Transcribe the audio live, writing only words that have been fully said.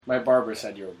My barber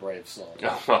said you're a brave soul.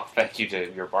 Oh, well, thank you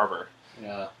to your barber.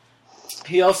 Yeah.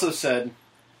 He also said,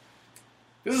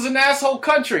 this is an asshole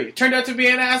country. It turned out to be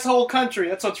an asshole country.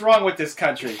 That's what's wrong with this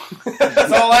country.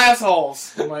 It's all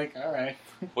assholes. I'm like, all right.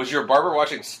 Was your barber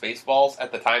watching Spaceballs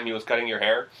at the time he was cutting your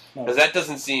hair? Because that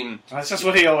doesn't seem... That's just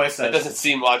what he always says. That doesn't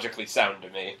seem logically sound to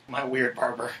me. My weird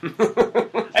barber.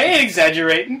 I ain't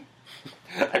exaggerating.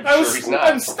 I'm sure he's not.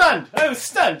 I'm stunned. I was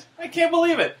stunned. I can't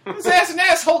believe it. It's an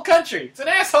asshole country. It's an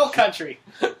asshole country.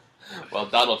 Well,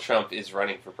 Donald Trump is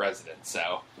running for president,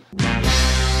 so...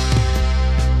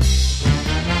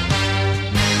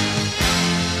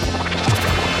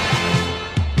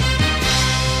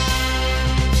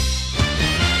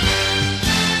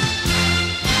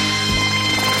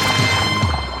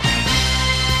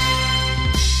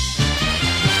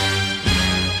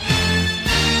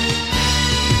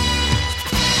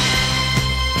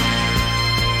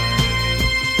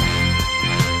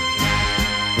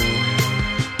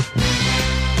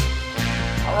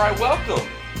 Alright,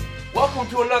 welcome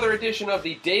to another edition of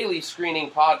the Daily Screening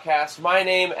Podcast. My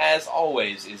name, as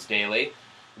always, is Daley.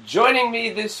 Joining me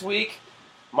this week,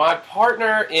 my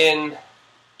partner in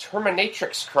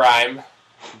Terminatrix crime,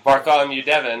 Bartholomew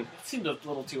Devon. That seemed a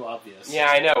little too obvious. Yeah,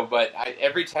 I know, but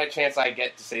every chance I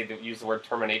get to use the word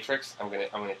Terminatrix, I'm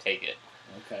gonna take it.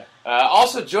 Okay.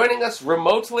 Also joining us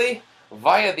remotely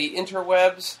via the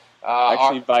interwebs.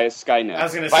 Actually, via Skynet. I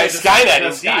was going to By say Skynet,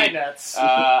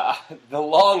 Skynets. The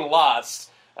long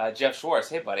lost Jeff Schwartz.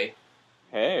 Hey, buddy.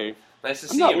 Hey. Nice to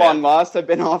see I'm you, not man. long lost. I've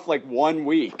been off like 1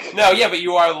 week. No, yeah, but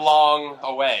you are long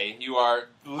away. You are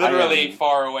literally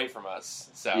far away from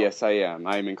us. So Yes, I am.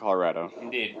 I am in Colorado.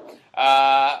 indeed.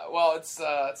 Well, it's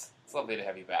lovely to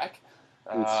have you back.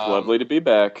 It's lovely to be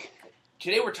back.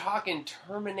 Today we're talking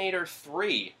Terminator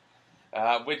 3.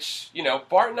 Which,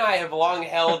 Bart and I have long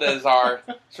held as our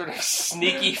sort of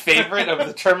sneaky favorite of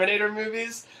the Terminator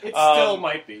movies. It still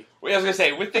might be. I was going to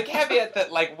say, with the caveat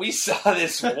that, we saw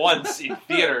this once in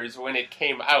theaters when it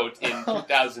came out in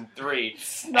 2003.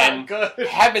 It's not good.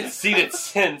 Haven't seen it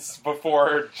since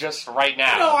before just right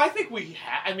now. No, I think we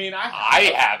have. I mean,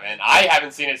 I haven't. I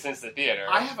haven't seen it since the theater.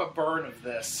 I have a burn of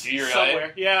this. Do you really?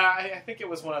 Somewhere. Yeah, I think it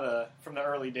was from the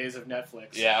early days of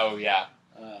Netflix. Yeah, oh yeah.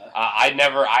 I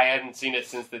hadn't seen it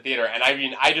since the theater, and I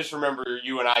mean, I just remember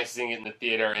you and I seeing it in the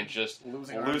theater and just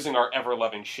losing our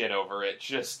ever-loving shit over it,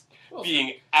 just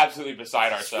being absolutely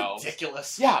beside ourselves.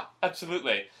 Ridiculous. Yeah,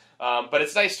 absolutely. But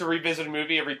it's nice to revisit a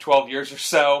movie every 12 years or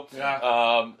so.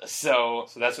 Yeah. So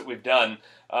that's what we've done.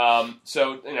 I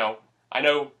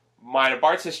know mine and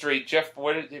Bart's history. Jeff,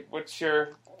 what's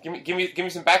your? Give me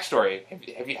some backstory.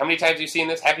 How many times have you seen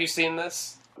this? Have you seen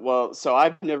this? Well, so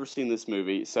I've never seen this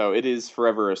movie, so it is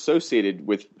forever associated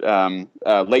with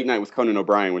Late Night with Conan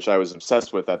O'Brien, which I was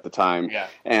obsessed with at the time. Yeah.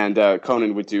 And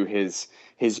Conan would do his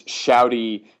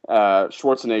shouty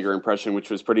Schwarzenegger impression,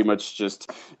 which was pretty much just,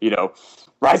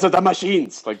 rise of the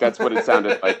machines. Like, that's what it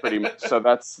sounded like, pretty much. So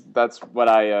that's what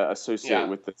I associate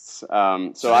with this.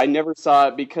 So I never saw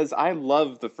it because I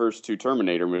love the first two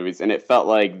Terminator movies, and it felt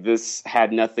like this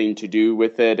had nothing to do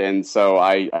with it, and so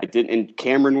I didn't. And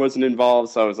Cameron wasn't involved,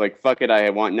 so I was like, "Fuck it, I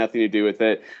want nothing to do with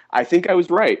it." I think I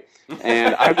was right,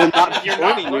 and I will not be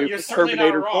joining you for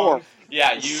Terminator 4.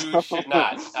 Yeah, you should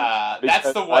not.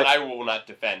 That's the one I will not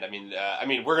defend. I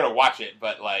mean, we're gonna watch it,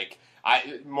 but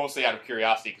I mostly out of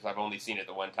curiosity because I've only seen it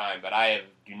the one time. But I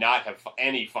do not have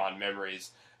any fond memories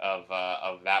of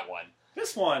that one.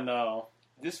 This one, though.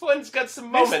 This one's got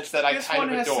some moments that I kind of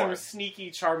adore. This one has some sneaky,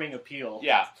 charming appeal.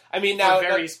 Yeah, I mean now for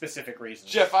very specific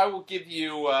reasons. Jeff, I will give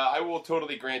you. I will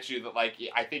totally grant you that.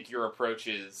 I think your approach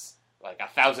is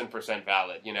 1,000%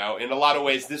 valid. In a lot of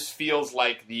ways, this feels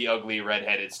like the ugly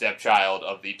redheaded stepchild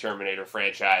of the Terminator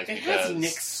franchise. It has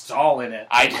Nick Stahl in it.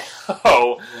 I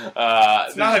know.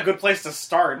 It's not a good place to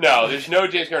start. No, there's no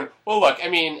James Cameron. Well, look, I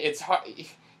mean, it's hard.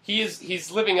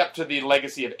 He's living up to the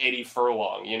legacy of Eddie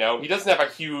Furlong. He doesn't have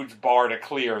a huge bar to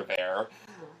clear there.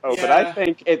 Oh, yeah. But I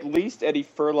think at least Eddie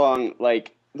Furlong,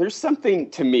 there's something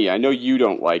to me, I know you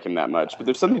don't like him that much, but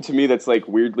there's something to me that's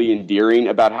weirdly endearing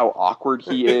about how awkward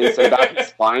he is, about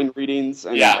his line readings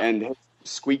and his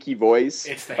squeaky voice.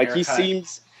 It's the haircut.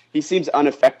 He seems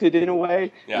unaffected in a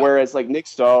way, whereas Nick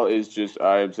Stahl is just,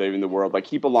 I am saving the world.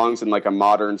 He belongs in a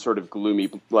modern sort of gloomy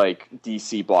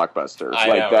DC blockbuster.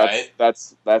 I know, right?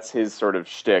 That's his sort of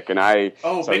shtick, and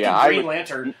Green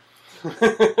Lantern.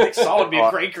 Nick Stahl would be a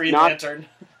great Green Lantern.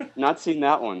 Not seen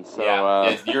that one, so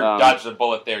you're dodged a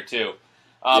bullet there too.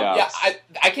 I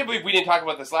can't believe we didn't talk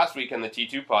about this last week on the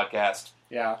T2 podcast.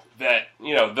 Yeah, that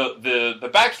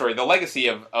the backstory, the legacy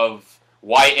of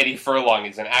why Eddie Furlong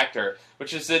is an actor,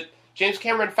 which is that James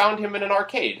Cameron found him in an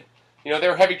arcade. they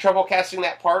were having trouble casting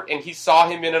that part, and he saw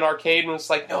him in an arcade and was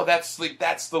like, no, that's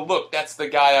the look, that's the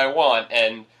guy I want,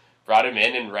 and brought him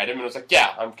in and read him and was like,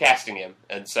 yeah, I'm casting him.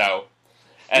 And so,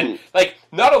 and like,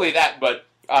 not only that, but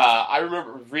I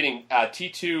remember reading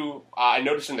T2, I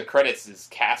noticed in the credits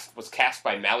was cast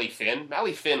by Mally Finn.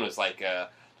 Mally Finn was like a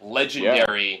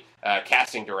legendary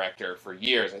casting director for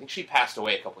years. I think she passed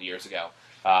away a couple years ago.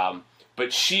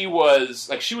 But she was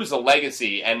a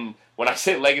legacy, and when I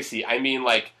say legacy, I mean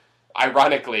like,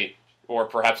 ironically, or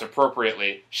perhaps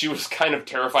appropriately, she was kind of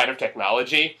terrified of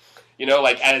technology.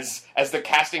 Like as the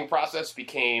casting process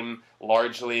became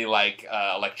largely like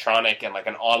electronic and like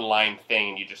an online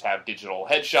thing, you just have digital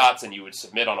headshots and you would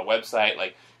submit on a website.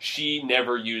 Like, she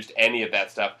never used any of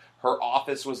that stuff. Her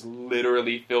office was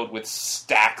literally filled with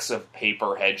stacks of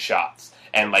paper headshots.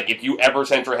 And, like, if you ever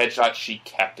sent her a headshot, she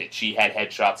kept it. She had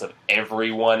headshots of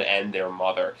everyone and their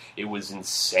mother. It was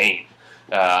insane.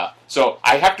 So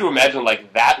I have to imagine,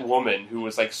 like, that woman who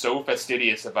was, like, so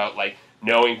fastidious about, like,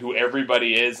 knowing who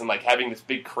everybody is and, like, having this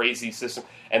big crazy system,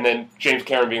 and then James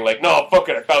Cameron being like, no, fuck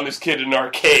it, I found this kid in an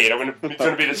arcade. He's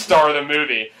going to be the star of the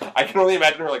movie. I can only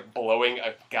imagine her, like, blowing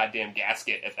a goddamn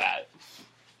gasket at that.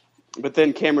 But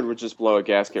then Cameron would just blow a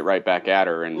gasket right back at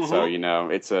her, and so,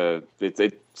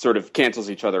 it sort of cancels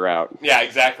each other out. Yeah,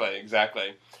 exactly.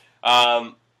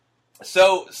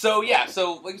 So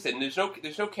like I said,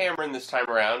 there's no Cameron this time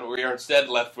around. We are instead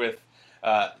left with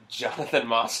Jonathan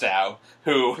Mostow,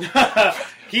 who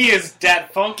he is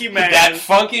that funky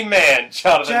man.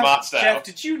 Jonathan Mostow. Jeff,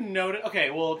 did you notice? Okay,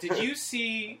 well, did you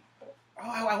see? Oh,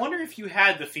 I wonder if you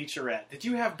had the featurette. Did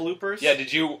you have bloopers? Yeah.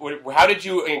 How did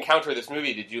you encounter this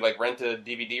movie? Did you like rent a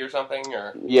DVD or something?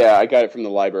 Or yeah, I got it from the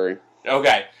library.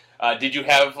 Okay. Did you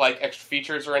have like extra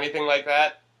features or anything like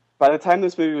that? By the time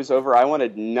this movie was over, I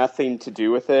wanted nothing to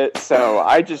do with it, so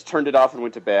I just turned it off and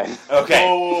went to bed. Okay.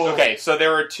 Oh. Okay, so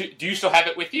there are two... Do you still have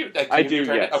it with you? Like, I do,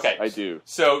 yes. Okay. I do.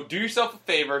 So do yourself a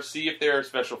favor, see if there are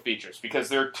special features, because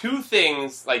there are two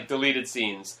things, like deleted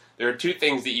scenes, there are two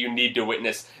things that you need to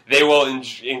witness. They will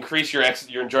increase your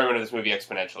enjoyment of this movie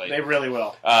exponentially. They really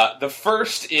will. The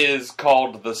first is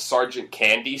called the Sergeant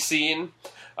Candy scene,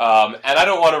 and I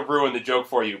don't want to ruin the joke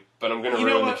for you, but I'm going to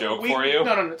ruin the joke for you.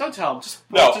 No, don't tell him.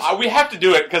 We have to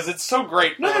do it because it's so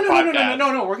great for the podcast.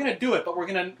 No, we're going to do it, but we're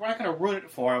not going to ruin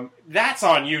it for him. That's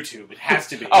on YouTube. It has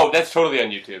to be. Oh, that's totally on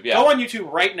YouTube, yeah. Go on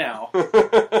YouTube right now.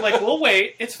 Like, we'll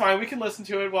wait. It's fine. We can listen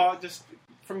to it while just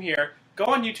from here. Go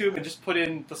on YouTube and just put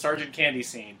in the Sergeant Candy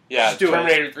scene. Yeah,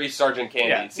 Terminator 3 Sergeant Candy.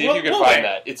 Yeah. See if you can find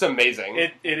that. It's amazing.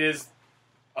 It is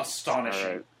astonishing.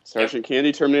 All right. Sergeant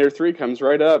Candy, Terminator 3 comes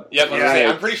right up. Yep,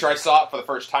 I'm pretty sure I saw it for the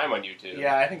first time on YouTube.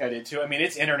 Yeah, I think I did too. I mean,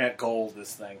 it's internet gold,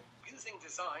 this thing. Using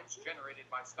designs generated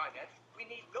by Skynet, we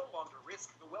need no longer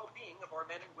risk the well-being of our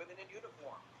men and women in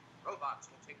uniform. Robots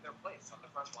will take their place on the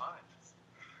front lines.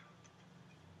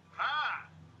 Hi!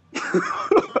 I'm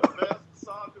the best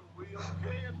Sergeant William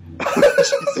Candy.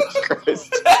 Jesus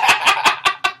Christ.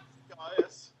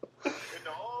 Guys, in the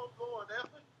ongoing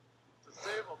effort to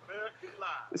save American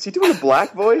lives. Is he doing a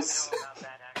black voice?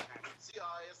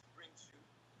 CIS brings you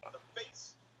the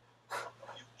face of the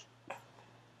future.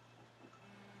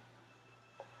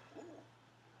 Ooh,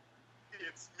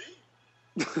 it's me.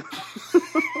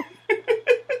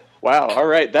 Wow, all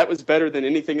right, that was better than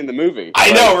anything in the movie.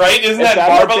 I know, right? Isn't that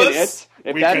marvelous?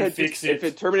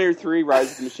 If Terminator 3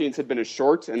 Rise of the Machines had been a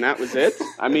short and that was it,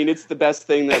 I mean, it's the best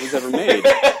thing that was ever made.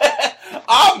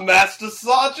 I'm Master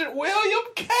Sergeant William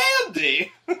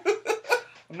Candy!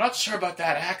 I'm not sure about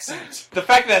that accent. The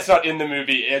fact that that's not in the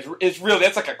movie is really,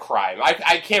 that's like a crime.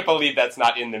 I can't believe that's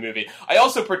not in the movie. I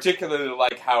also particularly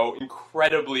like how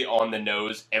incredibly on the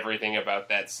nose everything about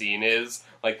that scene is.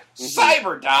 Like,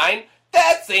 Cyberdyne?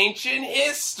 That's ancient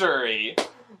history!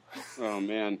 Oh,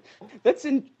 man. That's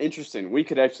interesting. We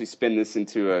could actually spin this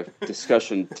into a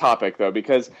discussion topic, though,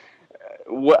 because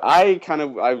I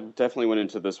definitely went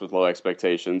into this with low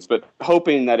expectations, but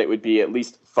hoping that it would be at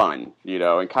least fun,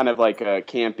 and kind of like a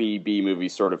campy B-movie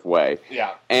sort of way.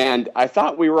 Yeah. And I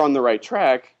thought we were on the right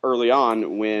track early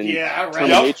on when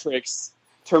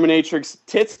Terminatrix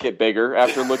tits get bigger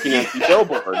after looking at the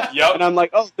billboard. Yep. And I'm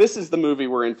like, oh, this is the movie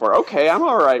we're in for. Okay, I'm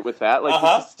all right with that. Like,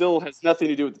 this still has nothing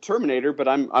to do with the Terminator, but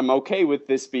I'm okay with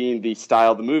this being the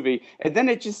style of the movie. And then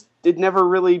it never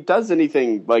really does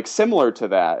anything, like, similar to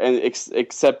that, and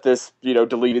except this,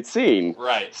 deleted scene.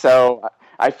 Right. So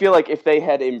I feel like if they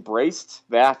had embraced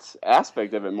that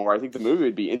aspect of it more, I think the movie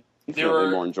would be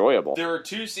infinitely more enjoyable. There are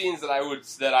two scenes that I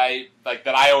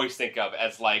always think of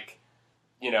as, like,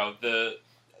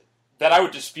 that I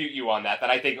would dispute you on that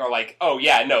I think are like, oh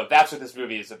yeah, no, that's what this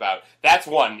movie is about. That's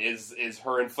one, is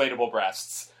her inflatable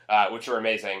breasts. which are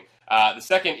amazing. The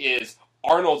second is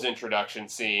Arnold's introduction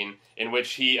scene, in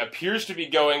which he appears to be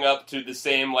going up to the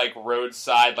same like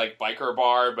roadside like biker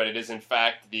bar, but it is in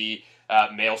fact the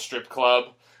male strip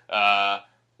club.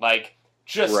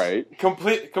 Just right.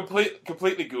 completely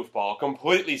goofball,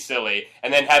 completely silly,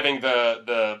 and then having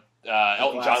the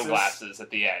Elton John glasses at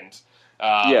the end.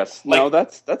 Yes, no,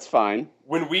 that's fine.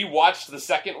 When we watched the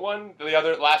second one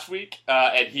last week,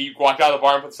 and he walked out of the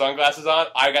bar and put sunglasses on,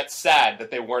 I got sad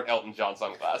that they weren't Elton John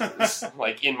sunglasses,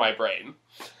 like in my brain.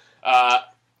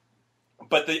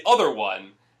 But the other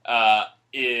one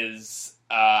is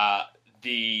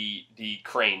the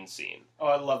crane scene. Oh,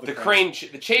 I love the crane.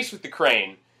 The chase with the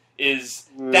crane is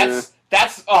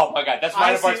that's oh my god, that's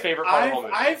one of our favorite part of the whole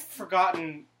movie. I've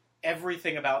forgotten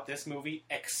everything about this movie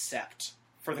except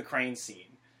for the crane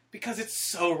scene because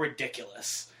it's so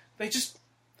ridiculous. They just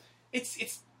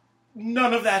it's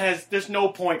none of that there's no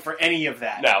point for any of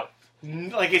that. No.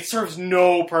 Like it serves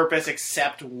no purpose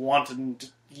except wanton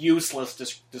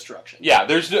useless destruction. Yeah,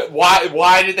 there's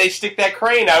why did they stick that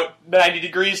crane out 90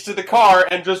 degrees to the car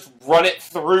and just run it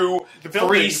through the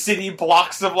 3 city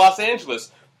blocks of Los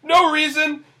Angeles? No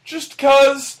reason, just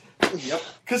cuz. Yep.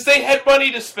 Cuz they had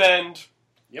money to spend.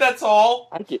 Yep. That's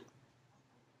all.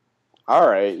 All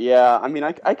right, yeah. I mean,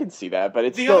 I can see that, but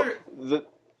it's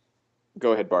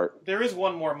Go ahead, Bart. There is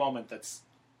one more moment that's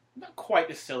not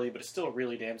quite as silly, but it's still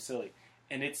really damn silly.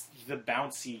 And it's the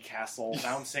bouncy castle,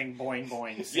 bouncing boing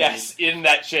boing scene. Yes, in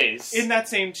that chase. In that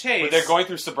same chase. Where they're going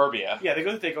through suburbia. Yeah, they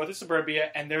go through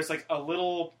suburbia, and there's like a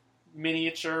little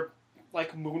miniature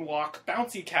like moonwalk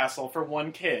bouncy castle for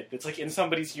one kid. It's like in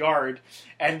somebody's yard,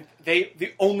 and the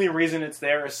only reason it's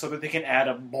there is so that they can add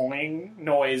a boing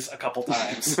noise a couple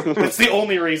times. That's the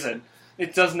only reason.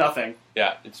 It does nothing.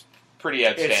 Yeah, it's pretty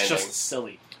outstanding. It's just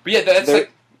silly. But yeah, that's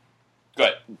like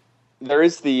good. There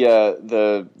is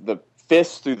the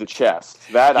fist through the chest.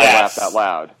 That yes. I laughed out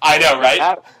loud. I know,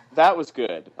 right? That was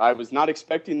good. I was not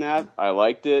expecting that. I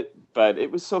liked it, but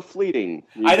it was so fleeting.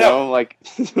 I know. Like,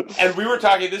 and we were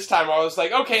talking this time. I was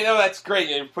like, okay, no, that's great.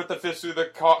 You put the fist through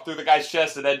the guy's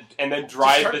chest, and then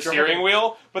drive the steering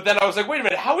wheel. But then I was like, wait a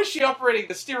minute, how is she operating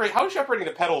the steering? How is she operating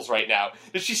the pedals right now?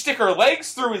 Does she stick her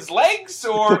legs through his legs,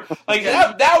 or like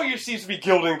now you seems to be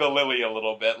gilding the lily a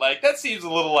little bit? Like that seems a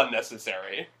little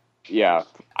unnecessary. Yeah,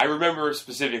 I remember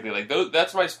specifically like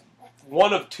that's my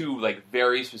one of 2 like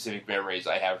very specific memories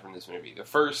I have from this movie. The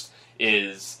first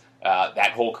is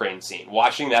that whole crane scene.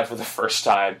 Watching that for the first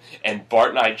time, and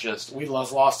Bart and I we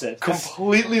lost it.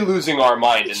 Completely losing our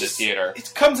mind in the theater.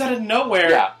 It comes out of nowhere,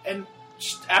 yeah. And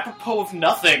just apropos of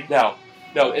nothing. No,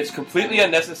 it's completely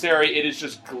unnecessary. It is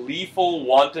just gleeful,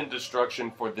 wanton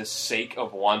destruction for the sake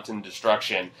of wanton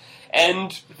destruction.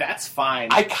 And that's fine.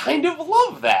 I kind of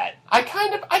love that. I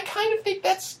kind of think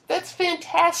that's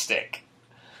fantastic.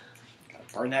 Gotta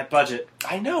burn that budget.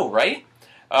 I know, right?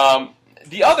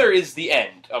 The other is the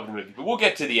end of the movie, but we'll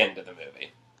get to the end of the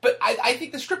movie. But I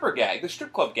think the strip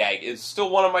club gag, is still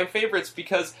one of my favorites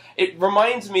because it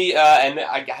reminds me, and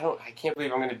I can't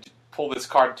believe I'm going to pull this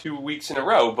card 2 weeks in a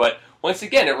row, but once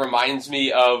again, it reminds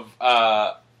me of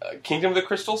Kingdom of the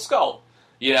Crystal Skull.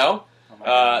 You know,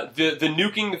 the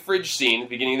nuking the fridge scene at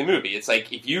the beginning of the movie. It's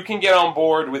like if you can get on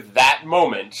board with that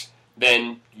moment,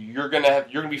 then you're gonna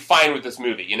be fine with this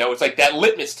movie. You know, it's like that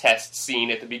litmus test scene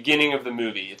at the beginning of the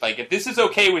movie. It's like if this is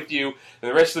okay with you, then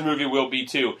the rest of the movie will be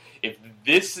too. If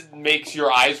this makes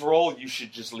your eyes roll, you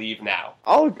should just leave now.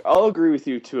 I'll agree with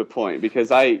you to a point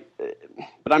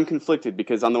but I'm conflicted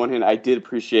because on the one hand I did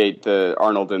appreciate the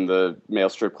Arnold and the male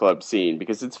strip club scene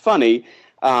because it's funny,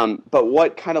 but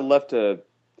what kind of left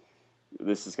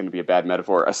this is going to be a bad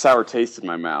metaphor, a sour taste in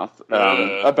my mouth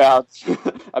about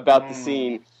the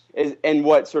scene. And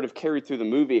what sort of carried through the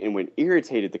movie and what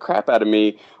irritated the crap out of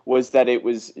me was that it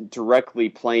was directly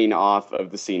playing off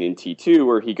of the scene in T2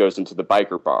 where he goes into the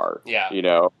biker bar. Yeah. You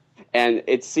know? And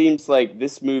it seems like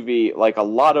this movie, like a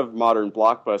lot of modern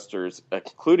blockbusters,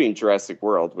 including Jurassic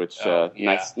World, which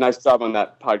nice job on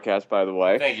that podcast, by the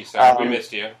way. Thank you, sir. We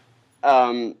missed you.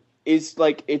 Is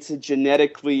like it's a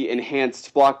genetically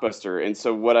enhanced blockbuster, and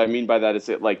so what I mean by that is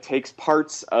it like takes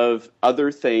parts of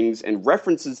other things and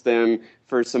references them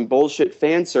for some bullshit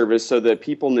fan service, so that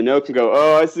people in the know can go,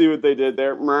 "Oh, I see what they did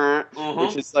there,"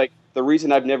 which is like the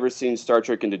reason I've never seen Star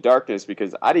Trek Into Darkness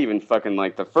because I didn't even fucking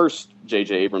like the first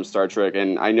J.J. Abrams Star Trek,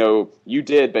 and I know you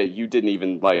did, but you didn't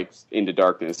even like Into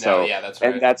Darkness. No, yeah, that's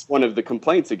right. And that's one of the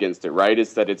complaints against it, right?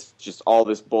 Is that it's just all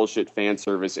this bullshit fan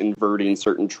service inverting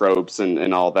certain tropes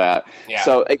and all that. Yeah.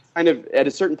 So it kind of, at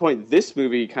a certain point, this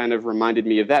movie kind of reminded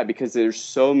me of that because there's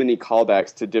so many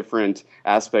callbacks to different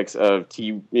aspects of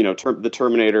the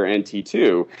Terminator and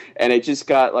T2, and it just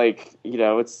got like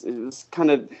it's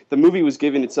kind of, the movie was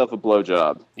giving itself a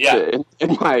blowjob. Yeah.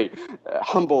 In my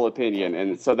humble opinion,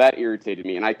 and so that irritated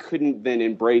me, and I couldn't then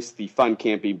embrace the fun,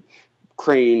 campy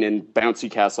crane and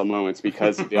bouncy castle moments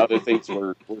because the other things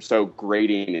were so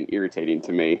grating and irritating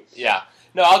to me. Yeah.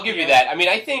 No, I'll give you that. I mean,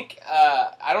 I think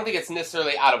I don't think it's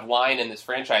necessarily out of line in this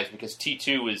franchise because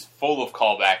T2 is full of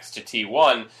callbacks to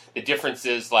T1. The difference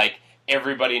is, like,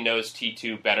 everybody knows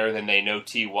T2 better than they know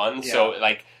T1. Yeah. So,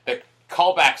 like, the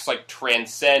callbacks, like,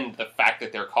 transcend the fact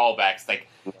that they're callbacks. Like,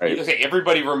 right.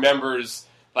 Everybody remembers,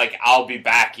 like, I'll be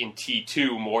back in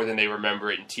T2 more than they remember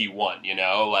it in T1, you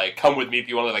know? Like, come with me if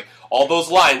you want to, like, all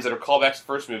those lines that are callbacks to the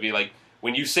first movie, like,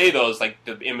 when you say those, like,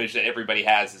 the image that everybody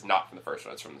has is not from the first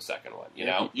one, it's from the second one, you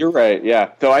know? You're right,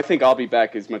 yeah. Though I think I'll Be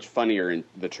Back is much funnier in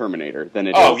The Terminator than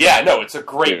it is. Oh, yeah, no, it's a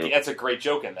great, that's a great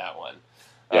joke in that one.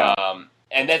 Yeah.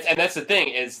 And that's the thing,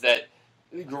 is that,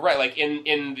 right, like,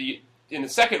 in the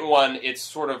second one, it's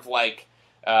sort of like,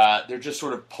 they're just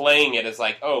sort of playing it as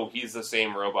like, oh, he's the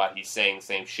same robot, he's saying the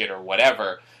same shit or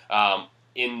whatever.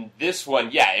 In this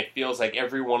one, yeah, it feels like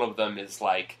every one of them is,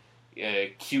 like,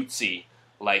 cutesy.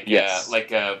 Like, yes.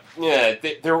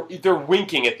 They're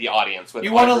winking at the audience. With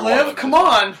you want to live? Come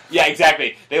on! Yeah,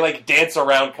 exactly. They, like, dance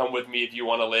around, come with me if you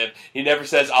want to live. He never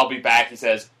says, I'll be back. He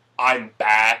says, I'm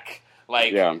back.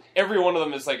 Like, every one of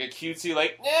them is, like, a cutesy,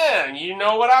 like, yeah, you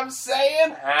know what I'm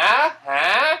saying?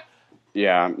 Huh?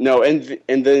 Yeah. No, and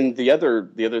then the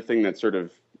other thing that sort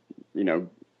of,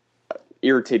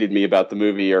 irritated me about the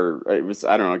movie, or it was,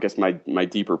 I don't know, I guess my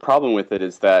deeper problem with it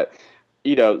is that,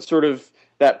 sort of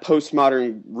that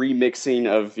postmodern remixing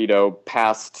of,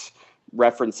 past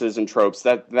references and tropes,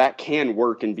 that can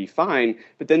work and be fine,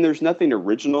 but then there's nothing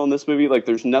original in this movie. Like,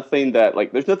 there's nothing I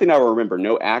will remember.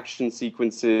 No action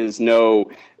sequences,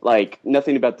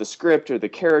 nothing about the script or the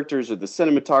characters or the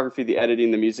cinematography, the editing,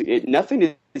 the music.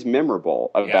 Nothing is memorable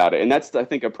about it. And that's, I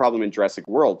think, a problem in Jurassic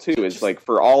World, too, is, like,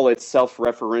 for all its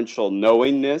self-referential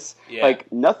knowingness,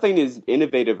 like, nothing is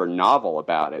innovative or novel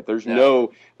about it. There's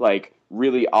no, like,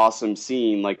 really awesome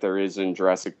scene like there is in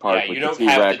Jurassic Park with the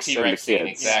T-Rex and the kids.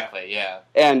 Exactly, yeah.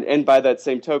 And by that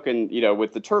same token,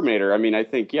 with the Terminator, I mean, I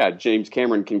think, James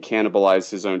Cameron can cannibalize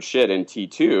his own shit in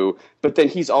T2, but then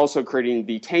he's also creating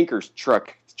the tanker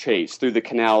truck chase through the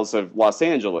canals of Los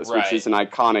Angeles, which is an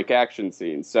iconic action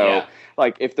scene. So,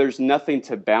 like, if there's nothing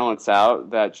to balance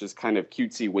out that just kind of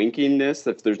cutesy winkingness,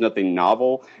 if there's nothing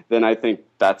novel, then I think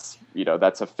that's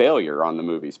a failure on the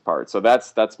movie's part. So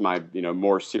that's my,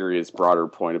 more serious, broader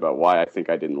point about why I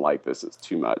think I didn't like this as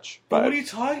too much. But what are you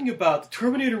talking about? The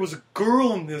Terminator was a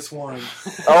girl in this one.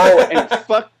 Oh, and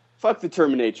fuck the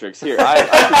Terminatrix. Here,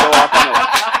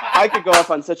 I could go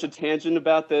off on such a tangent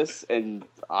about this, and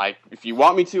if you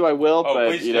want me to, I will. Oh, but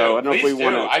I don't know if we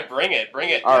want to. I bring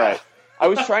it. All right. I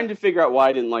was trying to figure out why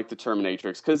I didn't like the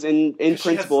Terminatrix, because in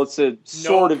principle, it's a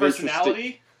sort of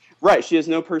interesting. Right, she has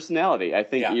no personality. I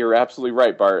think you're absolutely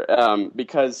right, Bart.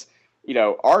 Because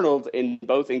Arnold in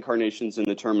both incarnations in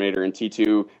the Terminator and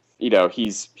T2,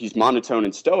 he's monotone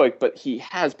and stoic, but he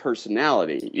has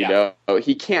personality. You know,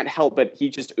 he can't help but he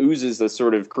just oozes a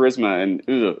sort of charisma and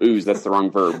ooze. That's the wrong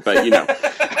verb, but you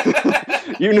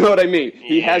know what I mean.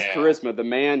 He has charisma. The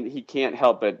man, he can't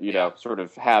help but sort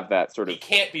of have that sort of. He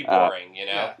can't be boring.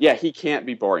 Yeah, he can't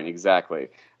be boring. Exactly.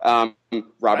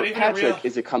 Robert Patrick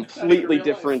is a completely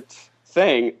different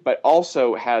thing, but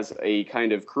also has a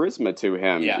kind of charisma to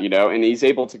him. And he's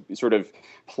able to sort of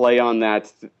play on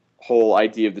that whole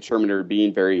idea of the Terminator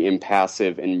being very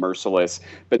impassive and merciless,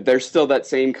 but there's still that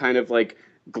same kind of like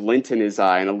glint in his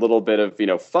eye and a little bit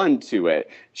of fun to it.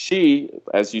 She,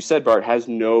 as you said, Bart, has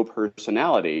no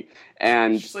personality,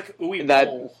 and she's like ooey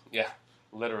bowl. Yeah,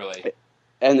 literally.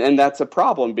 And that's a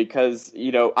problem because,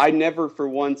 I never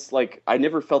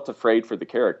felt afraid for the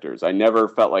characters. I never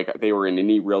felt like they were in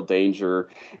any real danger.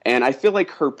 And I feel like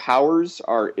her powers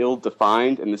are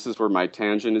ill-defined, and this is where my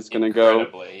tangent is going to go.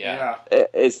 Incredibly, yeah.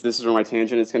 This is where my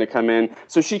tangent is going to come in.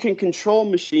 So she can control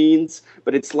machines,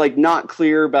 but it's, like, not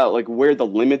clear about, like, where the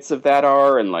limits of that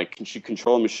are, and, like, can she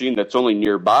control a machine that's only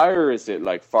nearby, or is it,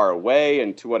 like, far away,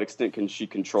 and to what extent can she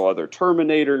control other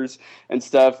Terminators and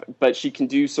stuff? But she can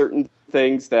do certain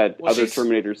things that other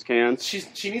Terminators can.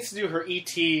 She needs to do her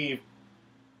E.T.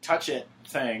 touch it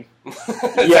thing. Is that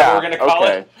what we're going to call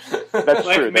it? That's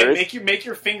like, true. Make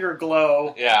your finger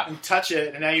glow and touch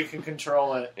it, and now you can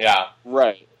control it. Yeah.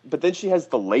 Right. But then she has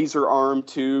the laser arm,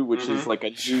 too, which is like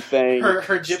a new thing. Her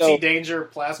Gypsy Danger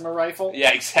plasma rifle.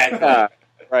 Yeah, exactly.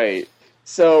 Right.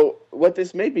 So what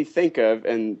this made me think of,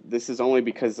 and this is only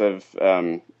because of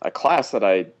a class that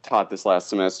I taught this last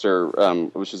semester,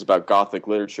 which is about Gothic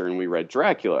literature, and we read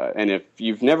Dracula. And if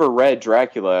you've never read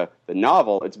Dracula, the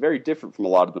novel, it's very different from a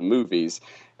lot of the movies.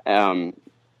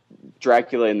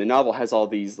 Dracula in the novel has all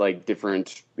these like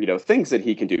different, things that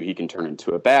he can do. He can turn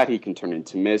into a bat. He can turn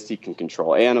into mist. He can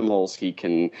control animals. He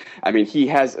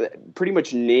has pretty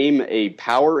much name a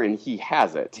power, and he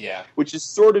has it. Yeah. Which is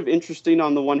sort of interesting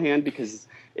on the one hand because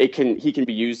he can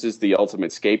be used as the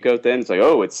ultimate scapegoat. Then it's like,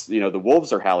 oh, it's the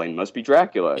wolves are howling, must be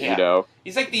Dracula. Yeah.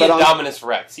 He's like the Indominus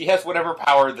Rex. He has whatever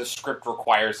power the script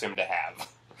requires him to have.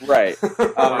 Right.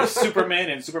 Or Superman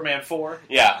in Superman 4.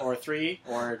 Yeah. Or 3.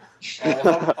 Or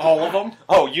all of them.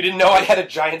 Oh, you didn't know I had a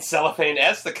giant cellophane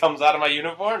S that comes out of my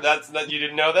uniform? You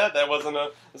didn't know that? That wasn't an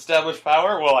established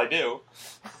power? Well, I do.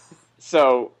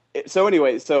 So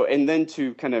anyway, and then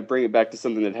to kind of bring it back to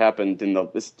something that happened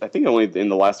I think only in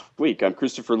the last week,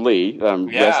 Christopher Lee,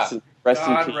 rest in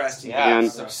peace. Yeah,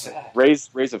 and so sad.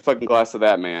 Raise a fucking glass of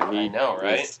that man. I know,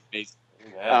 right?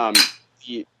 Yeah.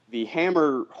 The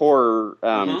Hammer horror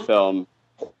film,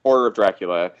 Horror of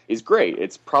Dracula, is great.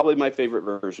 It's probably my favorite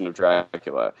version of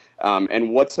Dracula.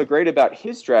 And what's so great about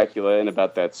his Dracula and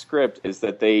about that script is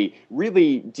that they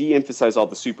really de-emphasize all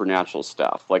the supernatural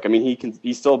stuff. Like,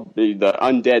 he's still, the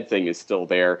undead thing is still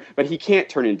there, but he can't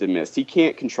turn into mist. He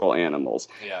can't control animals.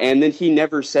 Yeah. And then he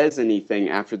never says anything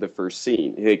after the first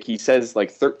scene. Like, he says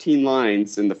like 13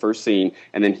 lines in the first scene,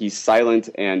 and then he's silent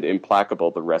and implacable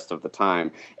the rest of the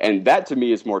time. And that, to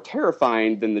me, is more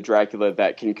terrifying than the Dracula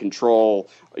that can control,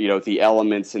 the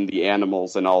elements and the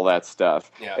animals and all that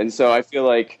stuff. Yeah. And so I feel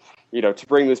like, to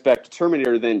bring this back to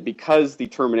Terminator, then because the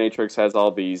Terminatrix has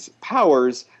all these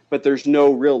powers, but there's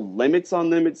no real limits on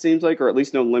them, it seems like, or at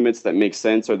least no limits that make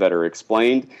sense or that are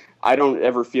explained, I don't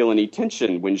ever feel any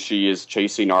tension when she is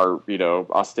chasing our,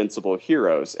 ostensible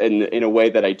heroes. And in a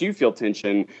way that I do feel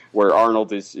tension where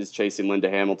Arnold is chasing Linda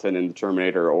Hamilton in the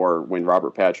Terminator, or when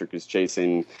Robert Patrick is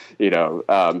chasing, the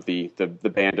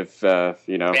band of,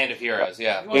 Band of Heroes,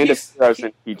 yeah. Well, Band of Heroes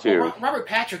in T2. Well, Robert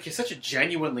Patrick is such a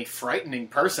genuinely frightening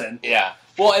person. Yeah.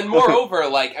 Well, and moreover,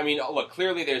 look,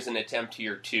 clearly there's an attempt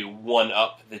here to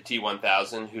one-up the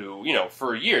T-1000, who,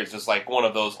 for years was, one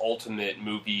of those ultimate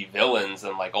movie villains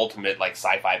and, ultimate,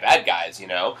 sci-fi bad guys,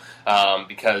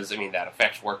 because, that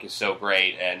effects work is so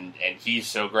great, and he's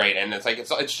so great, and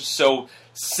it's just so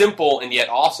simple and yet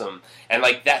awesome, and,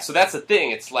 so that's the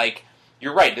thing, it's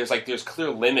you're right, there's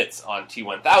clear limits on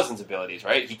T-1000's abilities,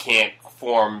 right? He can't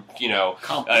form,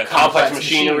 complex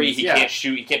machinery, he can't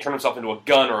shoot, he can't turn himself into a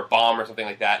gun or a bomb or something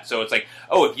like that. So it's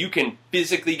if you can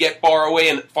physically get far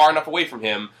enough away from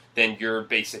him, then you're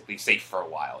basically safe for a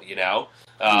while,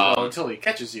 Until he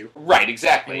catches you. Right,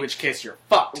 exactly. In which case you're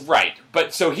fucked. Right.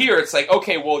 But so here it's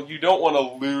okay, well, you don't want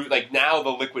to lose, now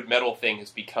the liquid metal thing has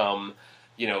become,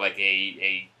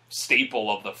 a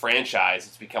staple of the franchise.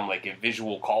 It's become a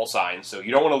visual call sign, so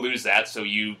you don't want to lose that, so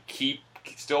you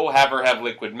still have her have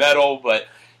liquid metal, but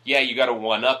yeah, you got to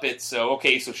one-up it, so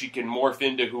she can morph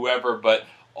into whoever, but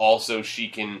also she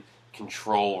can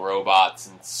control robots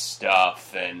and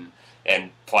stuff, and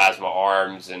plasma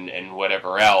arms and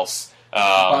whatever else.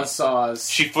 Buzzsaws.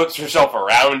 She flips herself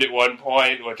around at one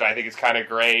point, which I think is kind of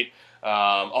great.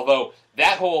 Although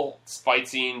that whole fight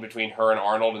scene between her and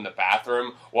Arnold in the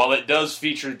bathroom, while it does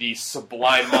feature the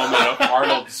sublime moment of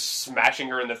Arnold smashing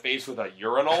her in the face with a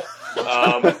urinal,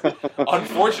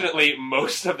 unfortunately,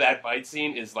 most of that fight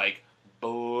scene is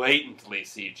blatantly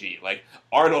CG.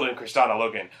 Arnold and Kristanna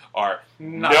Logan are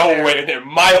nowhere, they're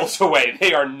miles away.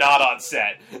 They are not on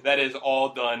set. That is all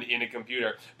done in a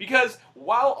computer. Because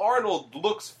while Arnold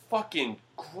looks fucking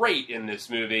great in this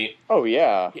movie... Oh,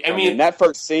 yeah. I mean that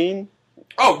first scene...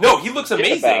 Oh, no, he looks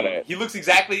amazing. He looks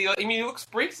exactly... he looks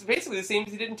basically the same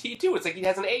as he did in T2. It's he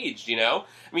hasn't aged,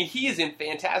 he is in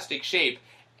fantastic shape,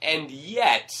 and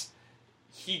yet...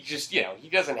 He just, he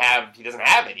doesn't have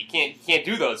it. He can't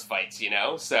do those fights,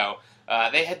 So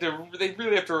they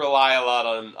really have to rely a lot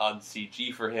on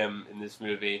CG for him in this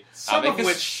movie. Some of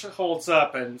which holds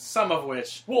up, and some of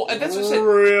which and that's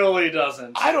really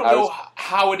doesn't. I don't know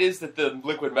how it is that the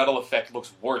liquid metal effect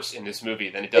looks worse in this movie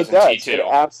than it does in T2. It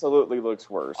absolutely looks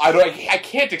worse. I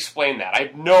can't explain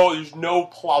that. There's no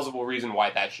plausible reason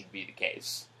why that should be the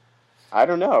case. I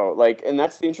don't know, and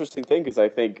that's the interesting thing, because I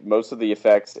think most of the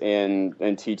effects in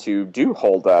T2 do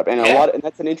hold up, and and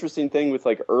that's an interesting thing with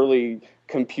early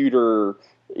computer,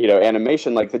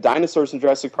 animation, the dinosaurs in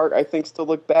Jurassic Park, I think still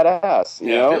look badass.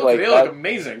 They look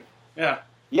amazing. Yeah.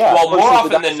 Yeah. Well, more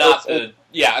often than not,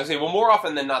 more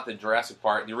often than not, the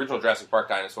original Jurassic Park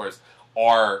dinosaurs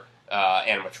are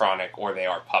animatronic or they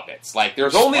are puppets. Like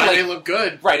there's That's only why like they look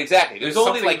good. right, exactly. There's only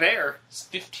something like there.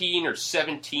 15 or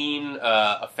 17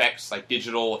 effects, like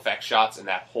digital effect shots in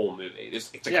that whole movie.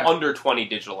 It's like Yeah. under 20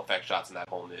 digital effect shots in that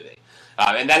whole movie,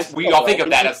 and that's we all think of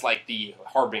that as like the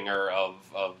harbinger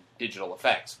of digital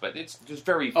effects, but it's just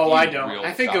very. Oh, few I don't. real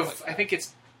I think stuff of. like that.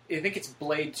 I think it's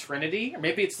Blade Trinity, or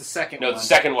maybe it's the second No, one. the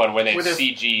second one when they Where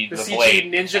CG the the CG blade.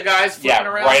 ninja guys flipping Yeah,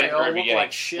 around. right They at the all very look beginning.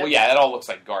 like shit. Well, yeah, that all looks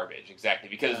like garbage, exactly.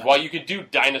 Because Yeah. while you could do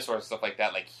dinosaurs and stuff like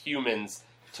that, like humans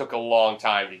took a long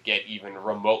time to get even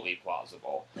remotely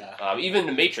plausible. Yeah. Even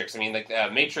the Matrix, I mean, like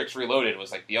Matrix Reloaded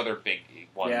was like the other big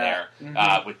one Yeah. there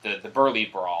Mhm. with the Burly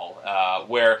Brawl,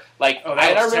 where like Oh, I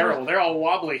that was remember, terrible. They're all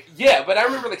wobbly. yeah, but I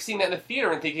remember like seeing that in the theater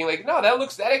and thinking like, no,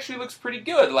 that actually looks pretty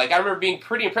good. Like I remember being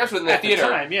pretty impressed with it in the At theater. the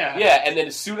time, yeah. Yeah, and then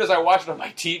as soon as I watched it on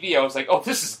my TV, I was like, oh,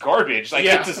 this is garbage. Like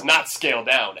Yeah. it does not scale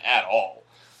down at all.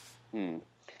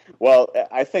 Well,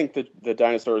 I think the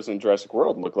dinosaurs in Jurassic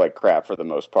World look like crap for the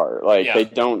most part. Like Yeah. they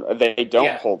don't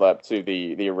Yeah. hold up to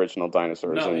the original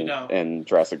dinosaurs No, they don't. in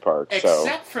Jurassic Park.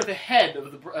 Except for the head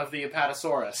of the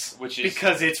Apatosaurus, Which is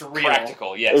because it's real.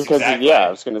 practical, yes, because exactly. yeah, I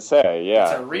was going to say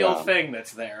It's a real yeah. thing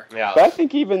that's there. Yeah. But I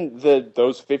think even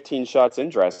those 15 shots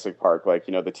in Jurassic Park, like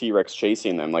the T-Rex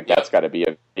chasing them, like Yeah. that's got to be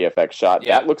a VFX shot.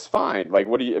 Yeah. That looks fine. Like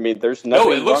what do you? I mean, there's nothing.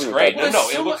 No, it looks wrong great. With No,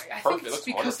 that. no, it looks I perfect. think It it's looks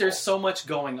because wonderful. there's so much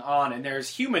going on, and there's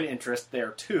human interest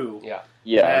there too. Yeah.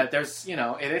 Yeah, There's and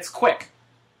it's quick.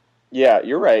 yeah,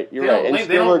 you're right. You're right. And They don't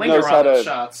Spielberg linger knows how on the to.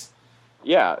 shots.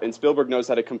 Yeah, and Spielberg knows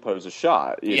how to compose a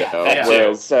shot. You Yeah, know, that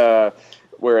too.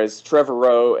 whereas Trevor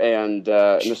Rowe and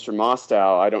Mr.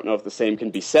 Mostow, I don't know if the same can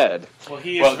be said. Well,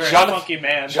 he is Well, a very Jonathan- funky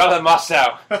man. Jonathan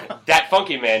Mostow, that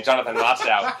funky man, Jonathan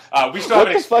Mostow. We still What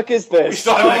haven't the fuck is this? we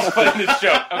still haven't explained this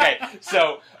joke. Okay,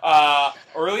 so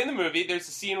early in the movie, there's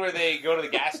a scene where they go to the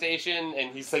gas station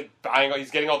and he's like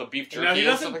he's getting all the beef jerky. No, he and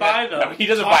doesn't stuff like buy that. them. No, he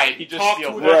doesn't Talk- buy it. He just talk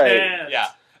steals to it. the Right. hand. Yeah.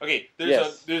 Okay,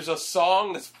 Yes. there's a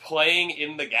song that's playing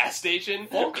in the gas station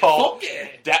Funky, called funky.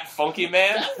 "That Funky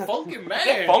Man." That funky man.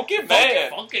 That funky man.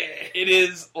 Funky. It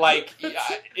is like it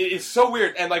is so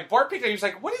weird, and like Bart picked it, he was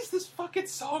like, "What is this fucking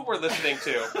song we're listening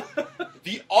to?"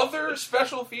 The other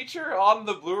special feature on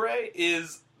the Blu-ray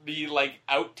is the like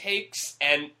outtakes,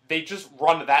 and they just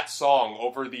run that song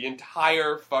over the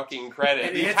entire fucking credit,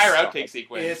 And the it's- entire outtake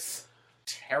sequence. It's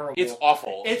terrible. It's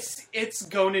awful. It's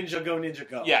Go Ninja, Go Ninja,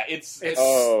 Go. Yeah, it's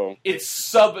Oh, it's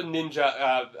sub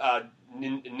ninja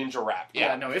ninja rap.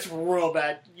 Yeah, no, it's real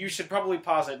bad. You should probably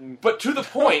pause it and. But to the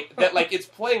point that like it's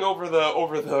playing over the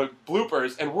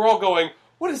bloopers, and we're all going,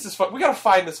 "What is this? We gotta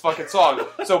find this fucking song."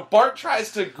 So Bart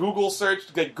tries to Google search,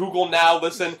 like Google now.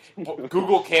 Listen,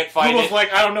 Google can't find Google's it.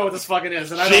 like, I don't know what this fucking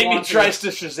is, and I don't Jamie want to. tries to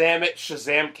Shazam it.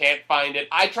 Shazam can't find it.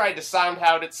 I tried to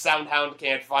Soundhound it. Soundhound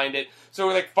can't find it. So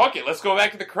we're like, fuck it. Let's go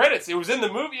back to the credits. It was in the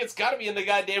movie. It's got to be in the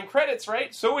goddamn credits,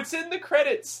 right? So it's in the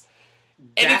credits.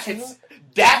 And it's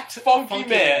that funky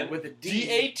man with a D.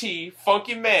 D-A-T,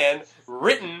 Funky Man,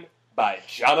 written by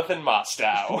Jonathan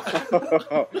Mostow.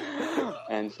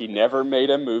 and he never made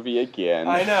a movie again.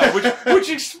 I know, which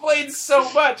explains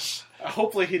so much.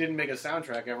 Hopefully, he didn't make a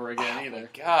soundtrack ever again either.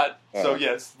 God. So Oh.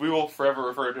 yes, we will forever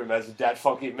refer to him as that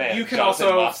funky man. You can Jonathan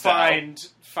also Mostow.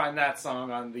 find that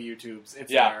song on the YouTubes.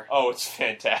 It's Yeah. there. Oh, it's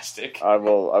fantastic. I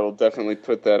will definitely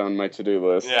put that on my to-do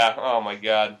list. Yeah. Oh my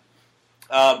God.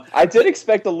 I did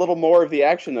expect a little more of the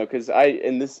action though, because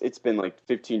it's been like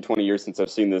 15, 20 years since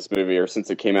I've seen this movie or since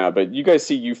it came out. But you guys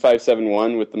see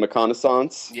U-571 with the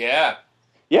reconnaissance? Yeah.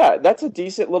 Yeah, that's a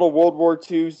decent little World War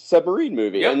II submarine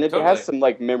movie, Yep, and it totally. has some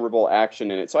like memorable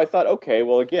action in it. So I thought, okay,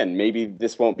 well, again, maybe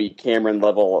this won't be Cameron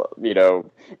level,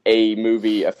 A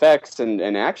movie effects and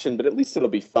action, but at least it'll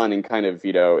be fun and kind of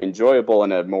enjoyable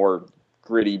in a more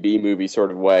gritty B movie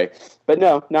sort of way. But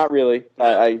no, not really.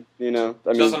 I mean,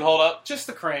 Doesn't hold up. Just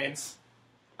the cranes.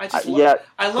 I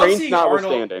love Cranes seeing Arnold.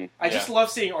 notwithstanding. I just love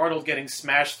seeing Arnold getting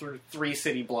smashed through 3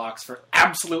 city blocks for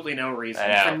absolutely no reason,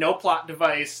 I know. for no plot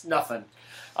device, nothing.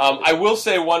 I will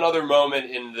say one other moment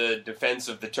in the defense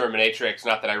of the Terminatrix.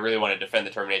 Not that I really want to defend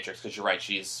the Terminatrix, because you're right,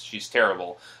 she's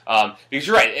terrible. Because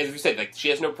you're right, as we said, like she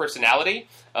has no personality.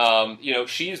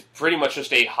 She's pretty much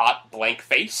just a hot blank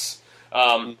face.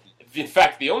 In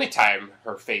fact, the only time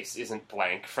her face isn't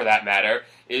blank, for that matter,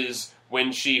 is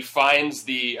when she finds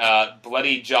the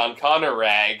bloody John Connor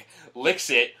rag, licks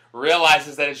it,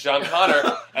 realizes that it's John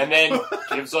Connor, and then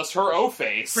gives us her O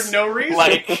face For no reason.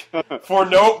 Like for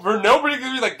nobody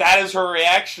to be like, that is her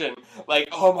reaction. Like,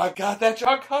 oh my God, that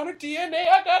John Connor DNA!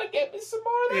 I gotta get me some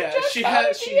more of that. Yeah, John she Connor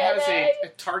has DNA. a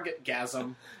target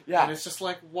gasm. Yeah. And it's just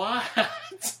like, what?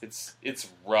 It's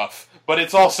rough, but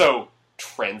it's also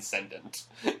transcendent.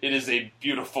 It is a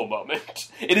beautiful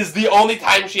moment. It is the only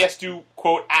time she has to,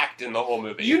 quote, act in the whole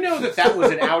movie. You know that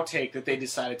was an outtake that they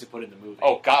decided to put in the movie.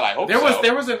 Oh, God, I hope there so.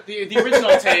 Was the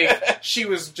original take, she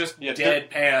was just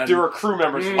deadpan. There were crew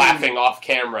members laughing off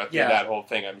camera through that whole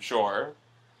thing, I'm sure.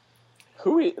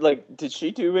 Did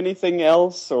she do anything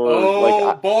else?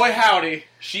 Or boy, howdy.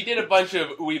 She did a bunch of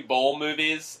Uwe Boll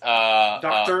movies.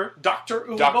 Dr.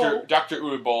 Uwe Boll. Dr.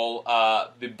 Uwe Boll.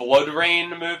 The Blood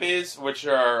Rain movies, which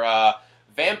are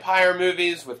vampire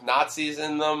movies with Nazis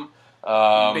in them.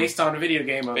 Based on a video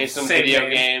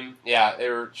game.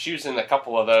 Yeah, she was in a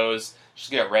couple of those.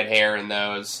 She's got red hair in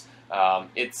those. And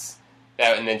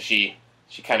then she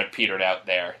kind of petered out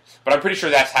there. But I'm pretty sure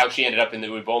that's how she ended up in the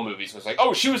Uwe Boll movies. It was like,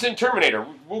 oh, she was in Terminator.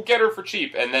 We'll get her for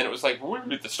cheap. And then it was like,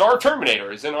 the star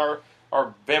Terminator is in our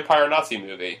vampire Nazi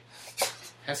movie.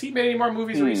 Has he made any more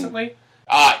movies recently?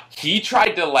 He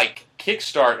tried to,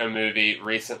 kickstart a movie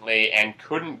recently and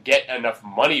couldn't get enough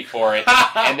money for it.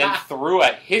 And then threw a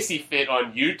hissy fit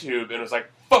on YouTube and was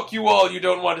like, fuck you all, you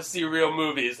don't want to see real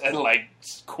movies. And,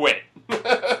 quit.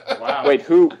 Wow. Wait,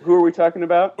 who are we talking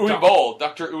about? Uwe Boll,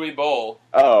 Dr. Uwe Boll.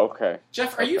 Oh, okay.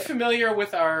 Jeff, are you familiar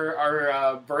with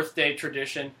our birthday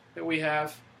tradition that we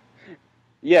have?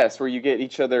 Yes, where you get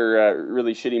each other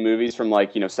really shitty movies from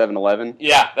 7-Eleven.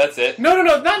 Yeah, that's it. No.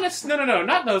 Not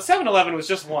 7-Eleven was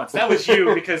just once. That was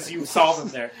you because you saw them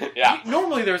there. Yeah.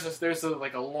 Normally there's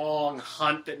a long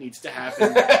hunt that needs to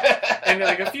happen. And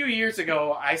a few years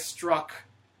ago, I struck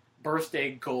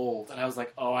birthday gold, and I was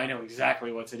like, oh, I know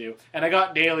exactly what to do. And I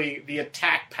got Daley the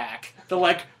attack pack, the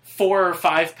 4 or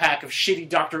 5 pack of shitty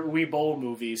Dr. Uwe Boll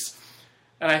movies.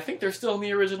 And I think they're still in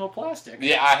the original plastic.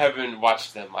 Yeah, I haven't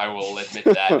watched them, I will admit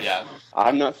that, yeah.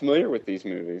 I'm not familiar with these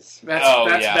movies.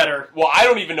 That's better. Well, I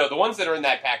don't even know. The ones that are in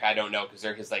that pack, I don't know, because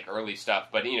they're his, early stuff.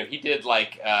 But, he did,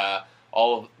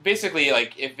 basically,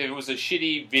 if it was a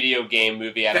shitty video game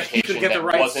movie adaptation that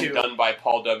wasn't done by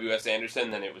Paul W.S. Anderson,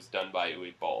 then it was done by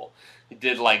Uwe Boll. He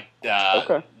did,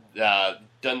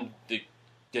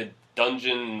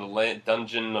 Dungeon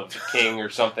of the King or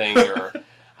something, or...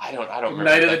 I don't remember.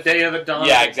 Night of the Day of the Dawn.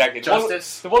 Yeah, exactly.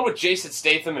 Justice. The one with Jason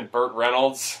Statham and Burt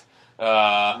Reynolds.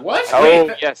 What?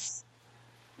 Oh, yes.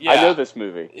 Yeah. I know this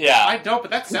movie. Yeah. I don't, but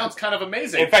that sounds kind of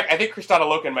amazing. In fact, I think Kristanna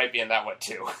Loken might be in that one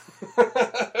too.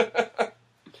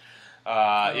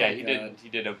 He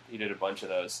did a bunch of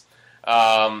those.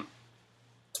 But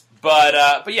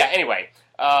yeah. Anyway,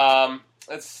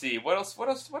 let's see. What else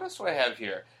do I have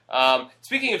here?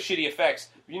 Speaking of shitty effects,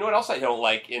 you know what else I don't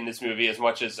like in this movie as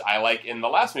much as I like in the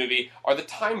last movie are the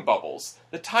time bubbles.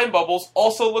 The time bubbles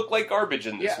also look like garbage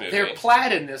in this movie. They're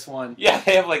plaid in this one. Yeah,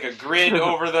 they have a grid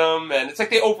over them, and it's like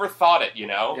they overthought it,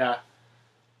 Yeah.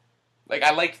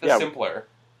 I liked the simpler.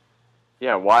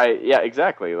 Yeah, why? Yeah,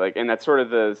 exactly. And that's sort of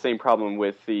the same problem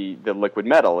with the liquid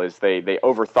metal is they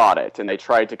overthought it, and they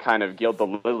tried to kind of gild the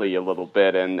lily a little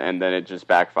bit, and then it just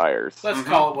backfires. Let's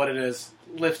call it what it is.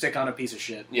 Lipstick on a piece of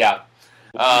shit. Yeah.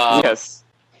 Yes.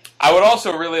 I would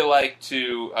also really like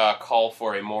to call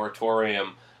for a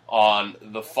moratorium on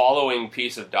the following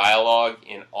piece of dialogue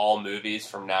in all movies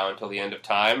from now until the end of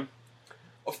time.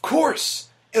 Of course,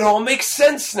 it all makes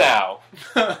sense now.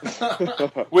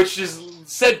 Which is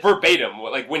said verbatim.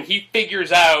 When he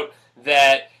figures out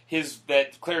that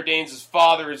Claire Danes'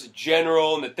 father is a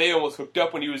general and that they almost hooked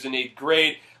up when he was in 8th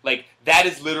grade, that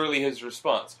is literally his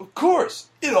response. Of course,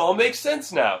 it all makes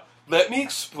sense now. Let me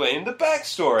explain the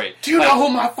backstory. Do you know who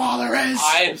my father is?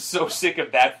 I am so sick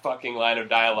of that fucking line of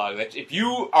dialogue. That if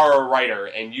you are a writer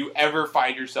and you ever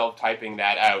find yourself typing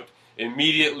that out,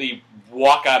 immediately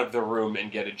walk out of the room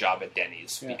and get a job at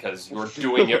Denny's because you're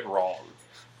doing it wrong.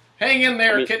 Hang in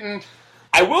there, kitten.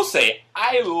 I will say,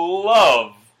 I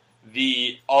love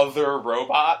the other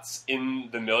robots in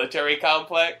the military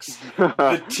complex.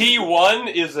 The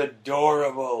T-1 is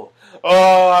adorable.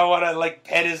 Oh, I want to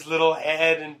pet his little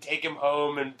head and take him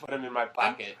home and put him in my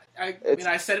pocket.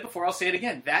 I said it before, I'll say it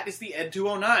again. That is the Ed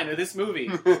 209 of this movie.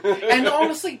 And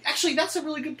honestly, actually, that's a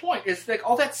really good point. It's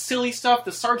all that silly stuff,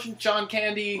 the Sergeant John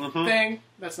Candy thing.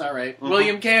 That's not right.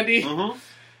 William Candy.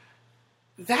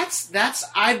 That's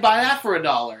I'd buy that for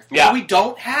 $1. Yeah. That we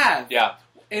don't have. Yeah.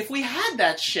 If we had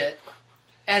that shit,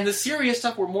 and the serious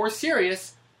stuff were more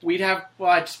serious, we'd have... Well,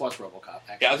 I just watched RoboCop,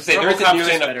 actually. Yeah, I was going to say, there isn't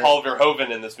nearly enough Paul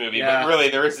Verhoeven in this movie, but really,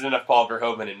 there isn't enough Paul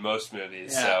Verhoeven in most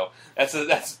movies, so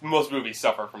that's most movies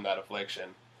suffer from that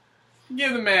affliction.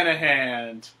 Give the man a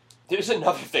hand. There's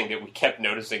another thing that we kept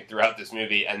noticing throughout this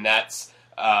movie, and that's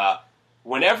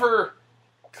whenever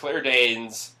Claire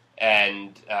Danes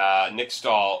and Nick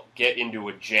Stahl get into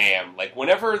a jam,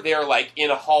 whenever they're,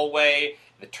 in a hallway,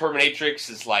 the Terminatrix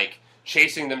is,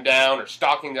 chasing them down or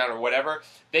stalking them down or whatever,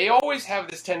 they always have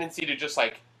this tendency to just,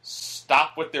 like,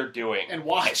 stop what they're doing and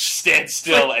watch, stand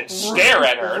still, like, and stare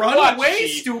at her. Run and watch away,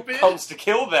 she stupid! Comes to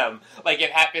kill them, like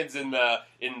it happens in the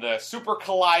Super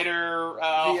Collider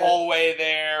hallway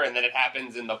there, and then it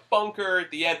happens in the bunker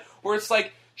at the end, where it's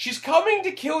like she's coming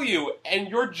to kill you, and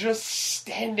you're just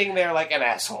standing there like an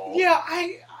asshole. Yeah,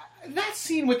 that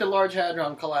scene with the Large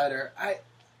Hadron Collider,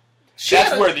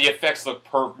 that's where the effects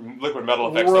liquid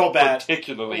metal effects look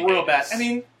particularly real bad. I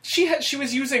mean, she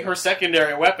was using her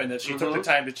secondary weapon that she took the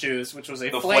time to choose, which was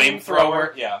a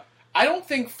flamethrower. Yeah. I don't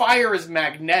think fire is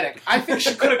magnetic. I think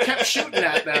she could have kept shooting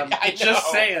at them.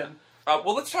 Just saying.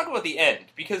 Well, let's talk about the end,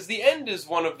 because the end is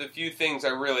one of the few things I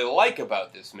really like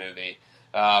about this movie.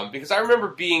 Because I remember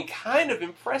being kind of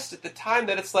impressed at the time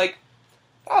that it's like,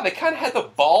 they kind of had the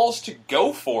balls to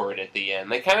go for it at the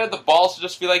end. They kind of had the balls to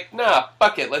just be like, nah,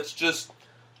 fuck it, let's just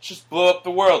blow up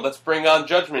the world, let's bring on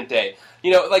Judgment Day.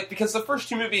 Because the first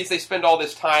two movies, they spend all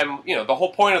this time, the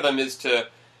whole point of them is to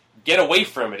get away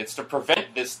from it, it's to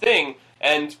prevent this thing,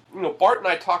 and, Bart and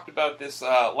I talked about this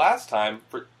last time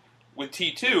with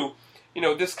T2,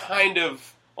 this kind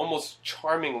of almost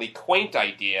charmingly quaint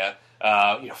idea,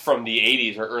 from the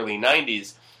 80s or early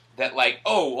 90s, that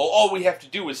all we have to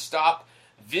do is stop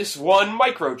this one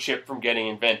microchip from getting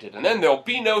invented, and then there'll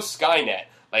be no Skynet.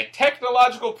 Like,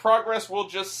 technological progress will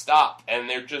just stop, and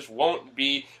there just won't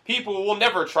be... People will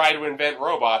never try to invent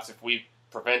robots if we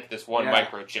prevent this one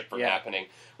microchip from happening.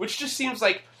 Which just seems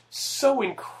like so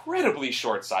incredibly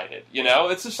short-sighted,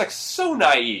 It's just, so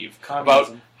naive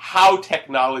about how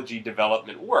technology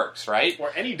development works, right?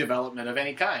 Or any development of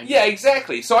any kind. Yeah,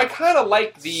 exactly. So I kind of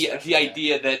like the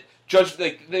idea that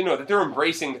that they're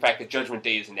embracing the fact that Judgment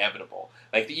Day is inevitable.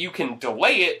 Like, that you can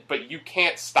delay it, but you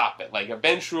can't stop it. Like,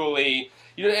 eventually,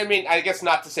 I guess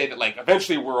not to say that,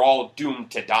 eventually we're all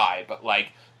doomed to die, but,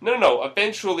 no,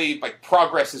 eventually,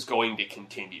 progress is going to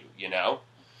continue,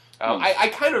 I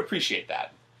kind of appreciate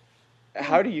that.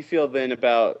 How do you feel then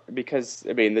about, because,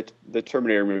 the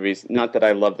Terminator movies, not that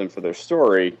I love them for their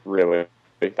story, really,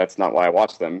 that's not why I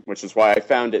watched them, which is why I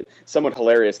found it somewhat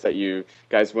hilarious that you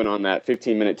guys went on that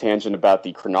 15-minute tangent about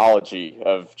the chronology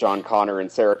of John Connor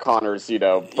and Sarah Connor's,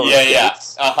 birth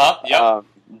dates. Yep.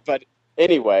 But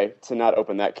anyway, to not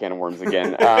open that can of worms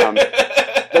again,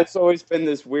 there's always been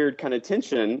this weird kind of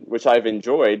tension, which I've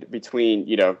enjoyed, between,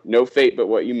 no fate but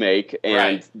what you make,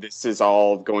 and this is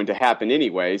all going to happen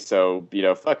anyway, so,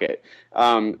 fuck it.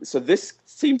 So this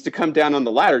seems to come down on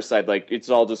the latter side, it's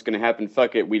all just going to happen,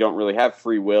 fuck it, we don't really have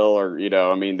free will, or,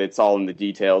 it's all in the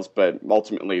details, but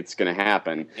ultimately it's going to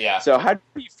happen. Yeah. So how do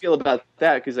you feel about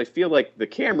that? Because I feel like the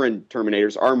Cameron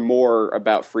Terminators are more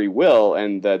about free will,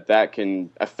 and that can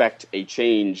affect a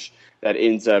change that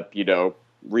ends up,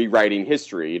 rewriting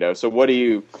history, So what do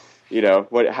you,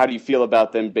 how do you feel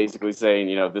about them basically saying,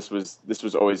 this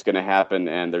was always going to happen,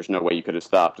 and there's no way you could have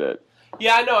stopped it?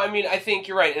 Yeah, no, I think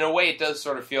you're right. In a way, it does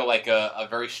sort of feel like a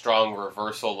very strong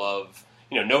reversal of,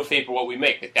 no fate but what we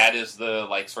make. That is the,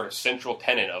 sort of central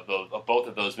tenet of both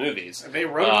of those movies. They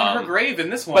wrote it on her grave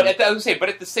in this one. But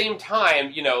at the same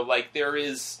time, there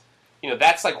is,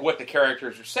 that's what the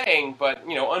characters are saying, but,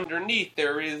 underneath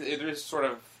there is sort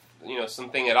of,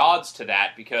 something at odds to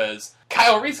that, because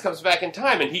Kyle Reese comes back in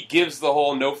time and he gives the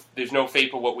whole there's no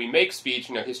fate but what we make speech,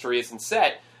 history isn't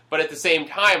set, but at the same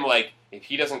time, if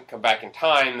he doesn't come back in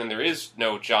time, then there is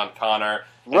no John Connor.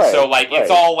 And so,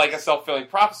 it's all a self-fulfilling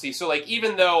prophecy. So,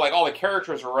 even though, all the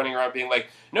characters are running around being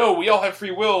no, we all have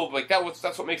free will,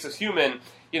 that's what makes us human,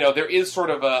 there is sort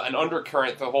of an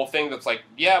undercurrent to the whole thing that's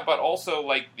yeah, but also,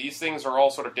 these things are all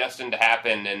sort of destined to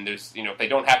happen, and there's, if they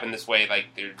don't happen this way,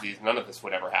 none of this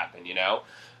would ever happen,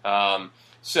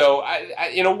 So,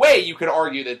 in a way, you could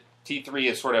argue that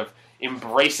T3 is sort of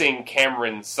embracing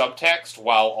Cameron's subtext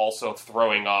while also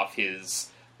throwing off his,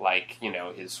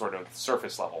 his sort of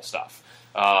surface level stuff.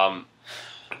 But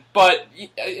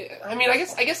I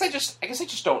guess I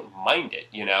just don't mind it,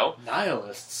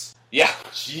 Nihilists. Yeah.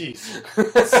 Jeez.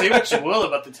 Say what you will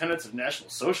about the tenets of National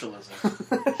Socialism.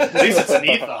 At least it's an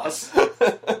ethos.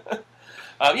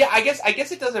 I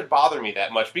guess it doesn't bother me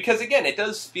that much, because again, it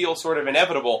does feel sort of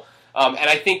inevitable, and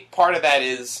I think part of that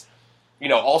is,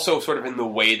 also sort of in the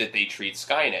way that they treat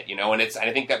Skynet, and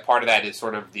I think that part of that is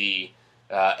sort of the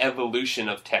evolution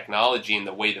of technology and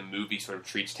the way the movie sort of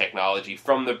treats technology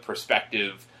from the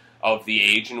perspective of the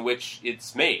age in which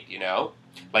it's made,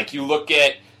 you look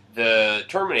at the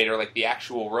Terminator, the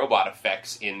actual robot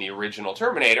effects in the original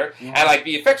Terminator, and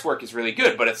the effects work is really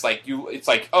good, but it's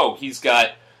oh, he's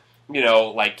got,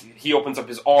 he opens up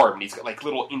his arm, and he's got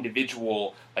little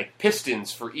individual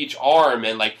pistons for each arm,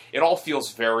 and it all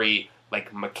feels very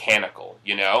like mechanical,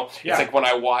 you know? Yeah. It's like when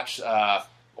I watch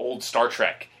old Star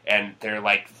Trek, and they're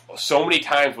like, so many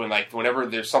times whenever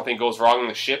there's something goes wrong in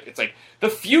the ship, it's like, the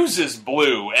fuses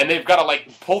blew, and they've got to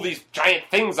like pull these giant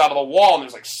things out of the wall, and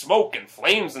there's like smoke and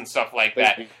flames and stuff like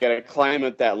that. You gotta climb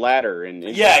up that ladder and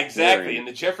yeah, exactly, in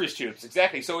the Jeffries tubes,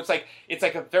 exactly. So it's like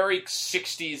a very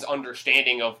 60s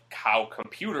understanding of how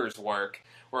computers work.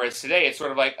 Whereas today, it's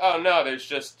sort of like, oh no, there's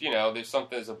just,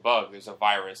 there's a bug, there's a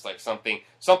virus, like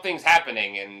something's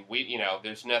happening, and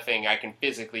there's nothing I can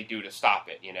physically do to stop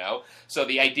it, So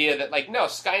the idea that, like, no,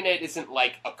 Skynet isn't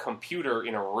like a computer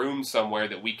in a room somewhere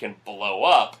that we can blow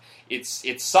up.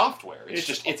 It's software.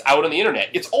 It's out on the internet.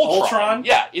 It's Ultron.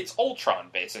 Yeah, it's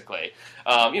Ultron, basically.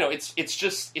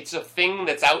 It's a thing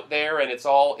that's out there, and it's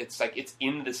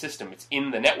in the system. It's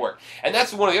in the network. And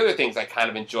that's one of the other things I kind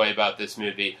of enjoy about this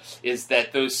movie, is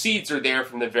that those seeds are there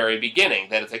from the very beginning.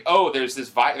 That it's like, oh, there's this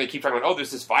they keep talking about, oh,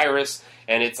 there's this virus,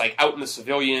 and it's like out in the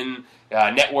civilian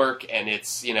network, and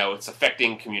it's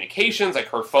affecting communications. Like,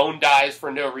 her phone dies for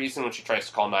no reason when she tries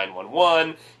to call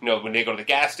 911. When they go to the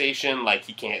gas station, like,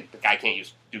 the guy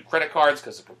can't do credit cards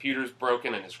because the computer's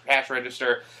broken in his cash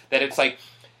register. That it's like,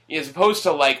 as opposed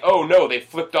to like, oh no, they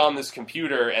flipped on this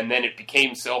computer and then it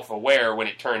became self-aware when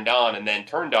it turned on and then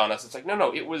turned on us. It's like,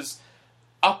 no, it was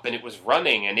up and it was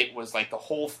running, and it was like the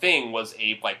whole thing was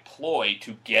a like ploy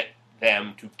to get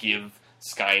them to give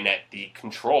Skynet the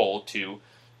control to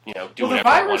do whatever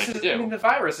they wanted to do. I mean, the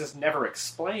virus is never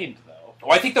explained, though.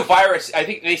 Well, I think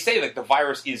they say, like, the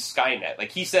virus is Skynet.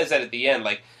 Like, he says that at the end,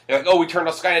 like, they're like, oh, we turned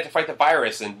on Skynet to fight the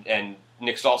virus, and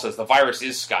Nick Stahl says the virus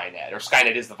is Skynet, or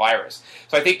Skynet is the virus.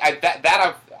 So I think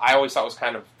I always thought was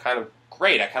kind of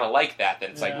great. I kind of like that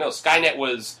it's like, no, Skynet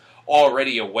was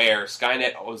already aware.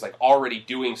 Skynet was like already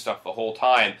doing stuff the whole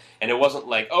time, and it wasn't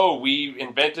like, oh, we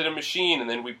invented a machine and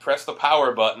then we pressed the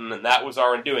power button and that was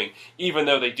our undoing. Even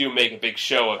though they do make a big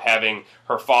show of having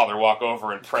her father walk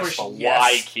over and press the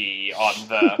Y key on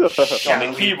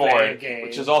the keyboard,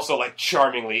 which is also like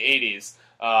charmingly 80s.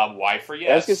 Y for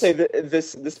yes. I was gonna say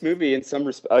this movie, in some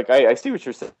respect, like I see what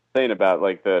you're saying about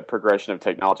like the progression of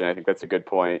technology, and I think that's a good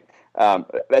point. At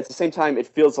the same time, it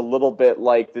feels a little bit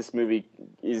like this movie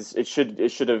it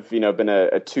should have been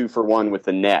a 2-for-1 with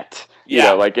the net.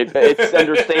 Like its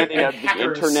understanding of the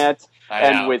internet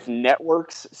and with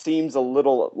networks seems a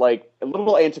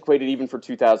little antiquated even for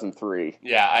 2003.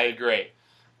 Yeah, I agree.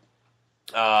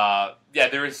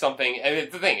 There is something, and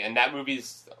it's the thing, and that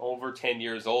movie's over 10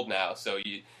 years old now, so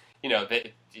even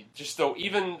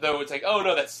though it's like, oh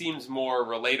no, that seems more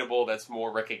relatable, that's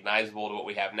more recognizable to what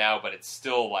we have now, but it's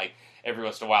still like, every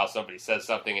once in a while somebody says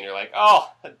something and you're like,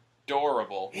 oh,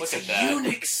 adorable, look at that. It's a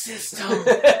Unix system!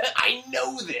 I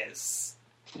know this!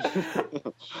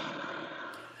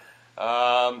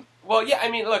 Well, yeah, I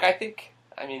mean, look,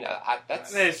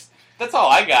 that's all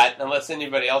I got, unless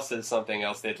anybody else has something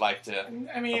else they'd like to...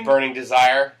 a burning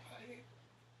desire.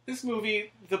 This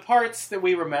movie, the parts that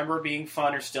we remember being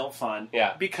fun are still fun.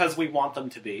 Yeah. Because we want them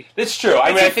to be. It's true.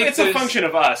 I think it's a function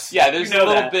of us. Yeah, there's a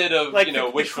little bit of,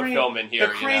 wish fulfillment here.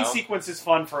 The crane sequence is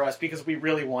fun for us because we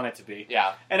really want it to be.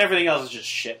 Yeah. And everything else is just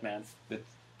shit, man.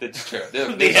 That's true.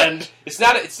 The end. It's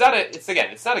not a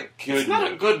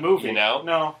good movie.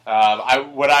 No.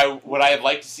 Would I have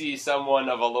liked to see someone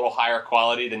of a little higher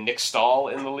quality than Nick Stahl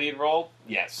in the lead role?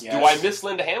 Yes. Do I miss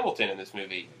Linda Hamilton in this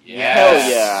movie? Yes. Hell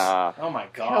yeah. Oh my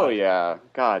god. Hell yeah.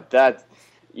 God,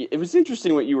 it was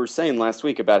interesting what you were saying last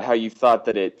week about how you thought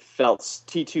that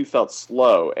T2 felt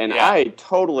slow, and I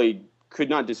totally could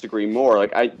not disagree more.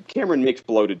 Like, Cameron makes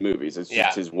bloated movies. It's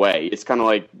just his way. It's kind of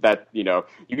like that, you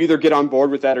either get on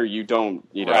board with that or you don't,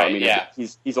 Right,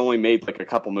 he's only made like a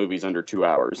couple movies under 2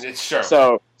 hours. It's true.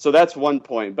 So that's one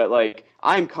point, but like,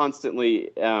 I'm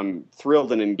constantly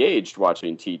thrilled and engaged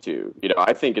watching T2.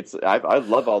 I think I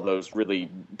love all those really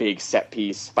big set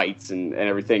piece fights and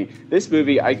everything. This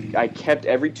movie, I kept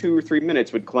every 2 or 3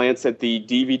 minutes would glance at the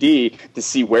DVD to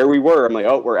see where we were. I'm like,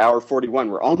 oh, we're hour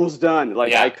 41. We're almost done.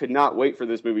 Like, I could not wait for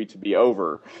this movie to be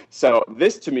over. So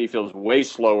this to me feels way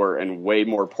slower and way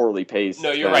more poorly paced.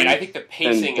 No, you're right. I think the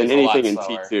pacing is a lot slower. Anything in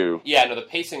T2. Yeah, no, the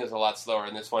pacing is a lot slower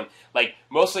in this one. Like,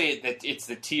 mostly it's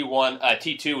the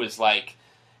T2 is like,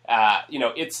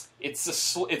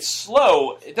 it's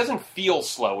slow. It doesn't feel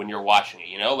slow when you're watching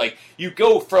it. Like, you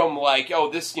go from like,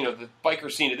 oh, this, the biker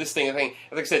scene to this thing. Like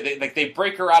I said, they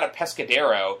break her out of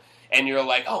Pescadero, and you're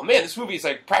like, oh man, this movie's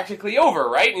like practically over,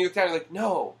 right? And you're kind of like,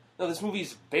 no, this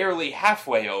movie's barely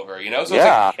halfway over.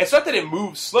 So it's not that it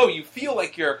moves slow. You feel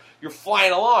like you're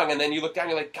flying along, and then you look down,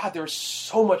 and you're like, God, there's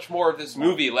so much more of this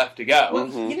movie left to go. Well,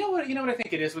 you know what I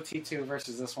think it is with T2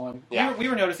 versus this one? Yeah. We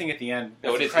were noticing at the end.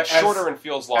 No, it's shorter and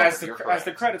feels longer. As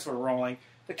the credits were rolling,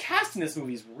 the cast in this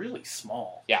movie is really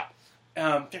small. Yeah.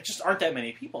 There just aren't that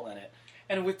many people in it.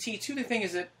 And with T2, the thing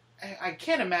is that I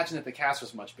can't imagine that the cast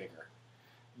was much bigger.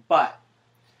 But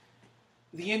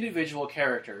the individual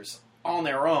characters on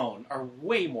their own are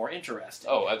way more interesting.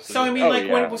 Oh, absolutely. So, I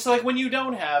mean, when you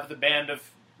don't have the band of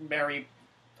merry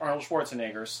Arnold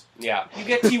Schwarzeneggers. Yeah. You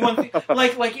get T1...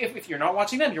 like if you're not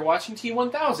watching them, you're watching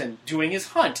T-1000 doing his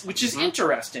hunt, which is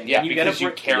interesting. Yeah, and you because you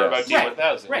care about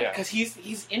T-1000. Right, because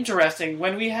he's interesting.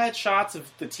 When we had shots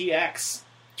of the TX,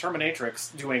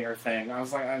 Terminatrix, doing her thing, I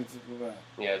was like...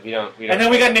 Yeah, we don't... And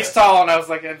then we got Nick Stahl, and I was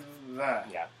like...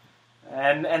 Yeah.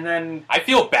 And then... I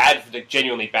feel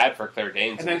genuinely bad for Claire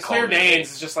Danes. And then Claire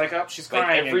Danes is just like, oh, she's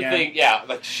crying everything, again. Yeah,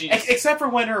 like she's... Except for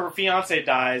when her fiancé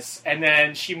dies, and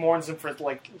then she mourns him for,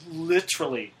 like,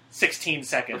 literally 16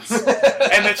 seconds.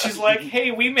 And then she's like,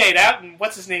 hey, we made out in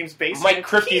what's-his-name's basement. Mike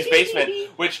Kripke's basement,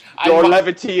 which... Your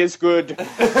levity is good.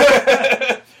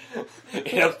 It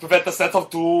helps prevent the sense of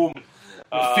doom.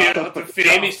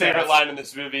 Jamie's favorite line in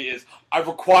this movie is, I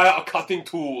require a cutting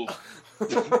tool.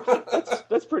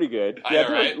 That's pretty good.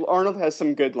 Yeah, right? Arnold has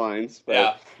some good lines.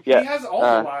 But He has all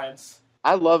the lines.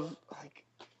 I love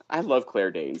Claire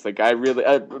Danes. Like, I really,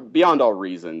 beyond all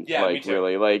reason. Yeah, like, me too.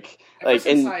 really, Ever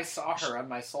since I saw her on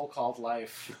My So-Called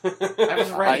Life, I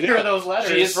was writing her those letters.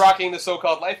 She is rocking the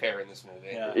so-called life hair in this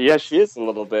movie. Yeah, she is a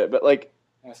little bit. But, like,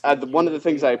 one of the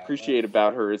things I appreciate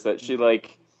about her is that she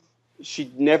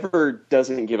never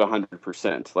doesn't give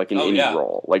 100%, like in any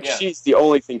role. Like, she's the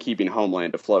only thing keeping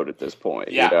Homeland afloat at this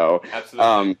point, you know?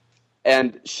 Absolutely.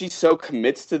 And she so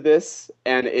commits to this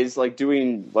and is, like,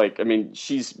 doing, like, I mean,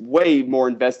 she's way more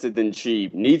invested than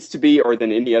she needs to be or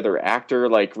than any other actor.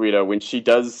 Like, you know, when she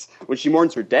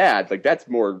mourns her dad, like, that's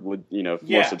more, more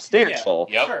substantial.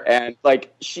 Yeah. Yep. And,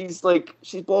 she's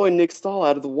blowing Nick Stahl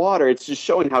out of the water. It's just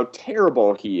showing how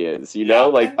terrible he is, you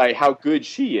know, by how good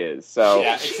she is. So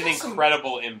yeah, it's an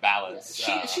incredible imbalance.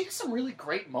 She has some really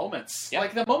great moments. Yeah.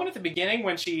 Like, the moment at the beginning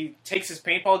when she takes his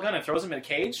paintball gun and throws him in a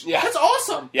cage. Yeah. That's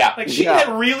awesome. Yeah. Like, she did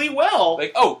really well.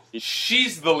 Like, oh,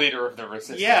 she's the leader of the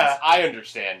resistance. Yeah. I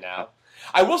understand now.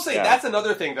 I will say that's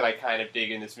another thing that I kind of dig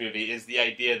in this movie is the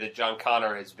idea that John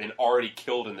Connor has been already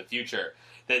killed in the future.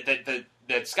 That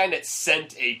Skynet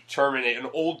sent an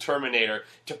old Terminator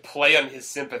to play on his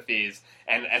sympathies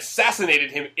and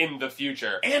assassinated him in the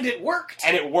future. And it worked.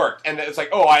 And it's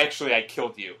like, oh, I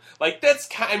killed you. Like, there's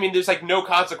like no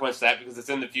consequence to that because it's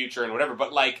in the future and whatever,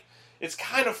 but like, it's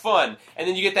kind of fun. And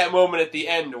then you get that moment at the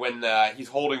end when he's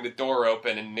holding the door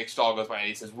open and Nick Stahl goes by and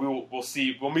he says, we'll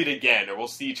meet again, or we'll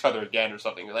see each other again, or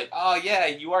something. You're like, oh yeah,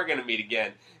 you are going to meet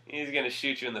again. He's going to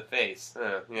shoot you in the face.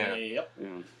 Yeah. Yep. Yeah.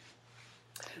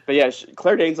 But yeah,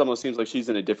 Claire Danes almost seems like she's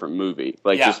in a different movie.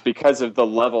 Like, just because of the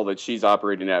level that she's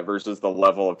operating at versus the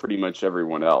level of pretty much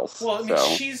everyone else. Well, I mean,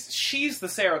 she's the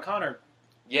Sarah Connor.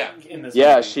 Yeah. In this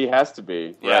yeah, movie. She has to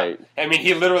be. Yeah. Right. I mean,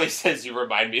 he literally says, you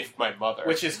remind me of my mother.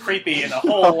 Which is creepy in a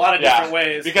whole lot of different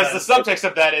ways. Because the subtext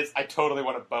of that is, I totally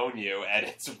want to bone you, and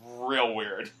it's real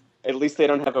weird. At least they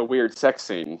don't have a weird sex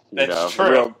scene. That's true.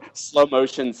 Real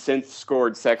slow-motion,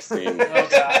 synth-scored sex scene. Oh,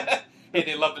 God. Hey,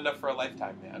 they loved enough for a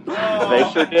lifetime, man. Oh. They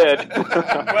sure did.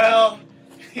 Well...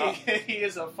 he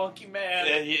is a funky man.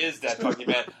 Yeah, he is that funky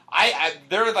man.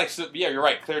 They're like, you're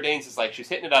right. Claire Danes is like, she's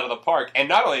hitting it out of the park, and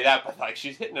not only that, but like,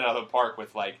 she's hitting it out of the park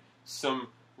with like some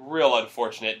real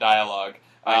unfortunate dialogue.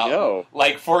 I know.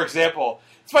 Like, for example,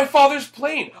 it's my father's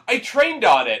plane. I trained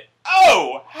on it.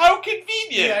 Oh, how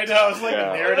convenient! Yeah, I know. I was like,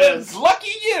 there it is.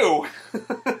 Lucky you.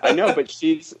 I know, but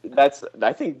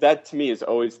I think that to me is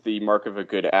always the mark of a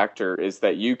good actor is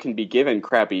that you can be given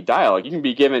crappy dialogue. You can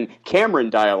be given Cameron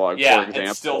dialogue, for example,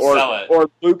 and still sell it. Or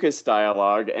Lucas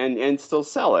dialogue and still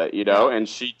sell it, you know. And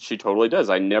she totally does.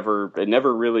 It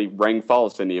never really rang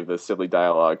false any of the silly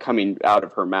dialogue coming out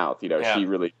of her mouth. You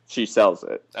know, she sells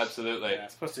it. Absolutely. Yeah,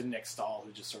 as opposed to Nick Stahl,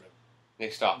 who just sort of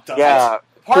Nick Stahl.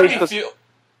 Part of me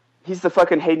he's the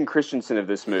fucking Hayden Christensen of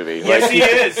this movie. Yes, he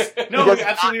is. No, he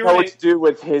absolutely right. Know what to do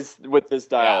with this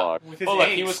dialogue. Yeah, with his look,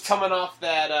 he was coming off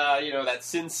that that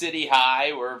Sin City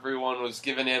high where everyone was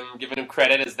giving him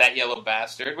credit as that yellow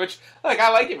bastard. Which, like,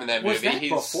 I like him in that movie. Was that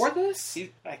before this?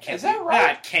 Is that right?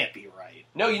 That can't be right.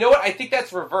 No, you know what? I think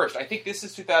that's reversed. I think this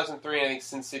is 2003, and I think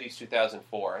Sin City's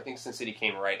 2004. I think Sin City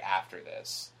came right after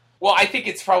this. Well, I think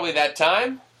it's probably that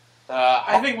time.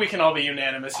 I think we can all be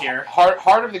unanimous here.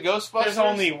 Heart of the Ghostbusters. There's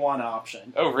only one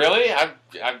option. Oh, really?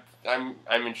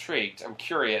 I'm intrigued. I'm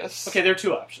curious. Okay, there are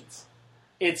two options.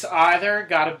 It's either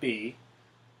got to be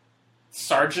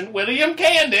Sergeant William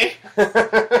Candy,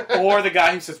 or the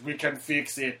guy who says we can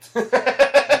fix it.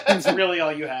 That's really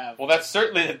all you have. Well, that's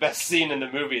certainly the best scene in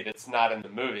the movie. That's not in the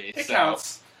movie. It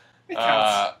counts. It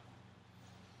counts.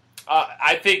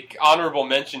 I think honorable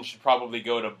mention should probably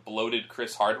go to bloated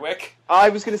Chris Hardwick. I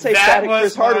was going to say That fat was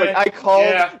Chris Hardwick. I called.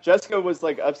 yeah. Jessica was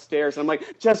like upstairs. I'm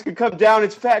like, Jessica, come down.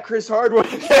 It's fat Chris Hardwick.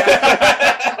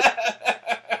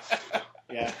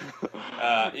 Yeah.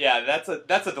 Yeah, that's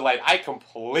a delight. I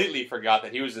completely forgot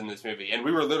that he was in this movie, and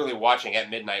we were literally watching at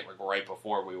midnight, like right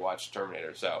before we watched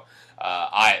Terminator. So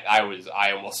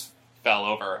I almost fell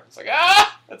over. It's like,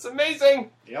 that's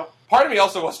amazing. Yep. Part of me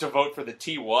also wants to vote for the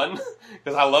T1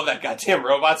 because I love that goddamn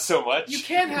robot so much. You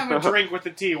can't have a drink with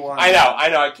the T1. I know,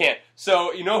 I can't.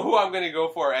 So you know who I'm going to go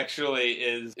for actually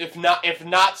is if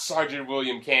not Sergeant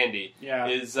William Candy,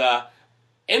 is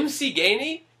MC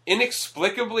Gainey.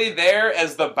 Inexplicably there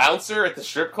as the bouncer at the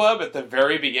strip club at the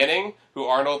very beginning, who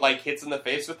Arnold like hits in the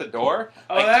face with the door.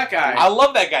 Oh, like, that guy! I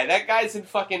love that guy. That guy's in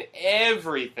fucking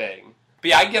everything.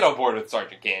 But yeah, I get on board with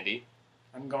Sergeant Candy.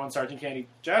 I'm going Sergeant Candy.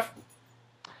 Jeff?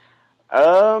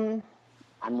 I'm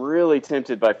really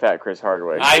tempted by fat Chris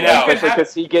Hardwick. I know, especially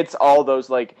because he gets all those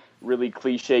like really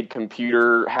cliched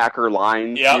computer hacker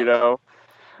lines. Yep. You know.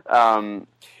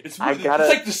 It's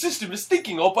like the system is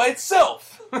thinking all by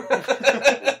itself.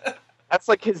 That's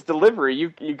like his delivery.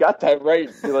 You got that right,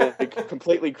 like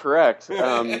completely correct.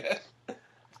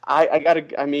 I gotta.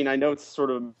 I mean, I know it's sort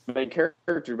of a main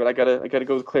character, but I gotta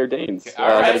go with Claire Danes. All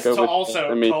right, that's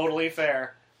totally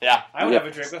fair. Yeah, I would have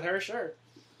a drink with her, sure.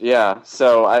 Yeah.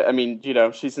 So I mean,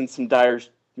 she's in some dire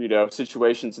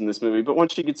situations in this movie, but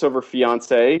once she gets over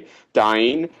fiance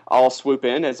dying, I'll swoop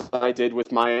in as I did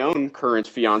with my own current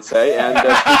fiance and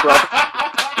swoop her up.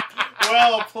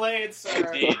 Well played,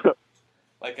 sir. Indeed.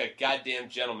 Like a goddamn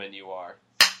gentleman you are.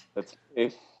 That's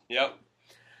me. Yep.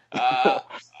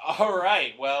 All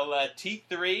right. Well,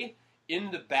 T3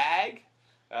 in the bag.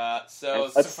 So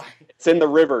it's in the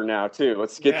river now too.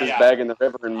 Let's get this bag in the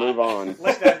river and move on.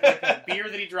 Like that beer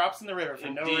that he drops in the river for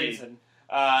no reason.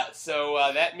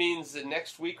 So that means that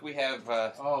next week we have.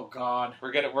 Oh God.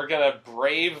 We're gonna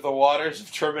brave the waters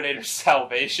of Terminator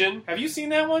Salvation. Have you seen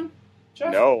that one,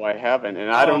 Jeff? No, I haven't,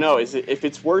 and I don't know. If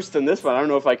it's worse than this one, I don't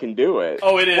know if I can do it.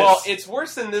 Oh, it is. Well, it's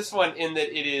worse than this one in that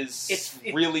it's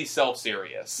really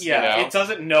self-serious. Yeah, you know? It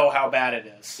doesn't know how bad it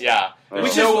is. Yeah,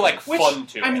 there's no fun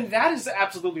to it. I mean, that is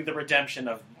absolutely the redemption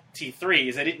of T3,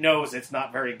 is that it knows it's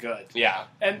not very good. Yeah,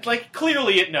 and like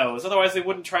clearly it knows. Otherwise, they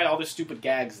wouldn't try all the stupid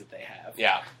gags that they have.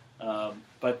 Yeah,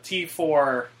 but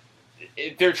T4.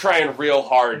 They're trying real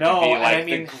hard to be like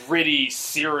the gritty,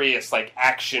 serious, like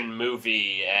action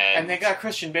movie, and they got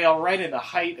Christian Bale right in the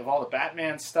height of all the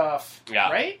Batman stuff. Yeah,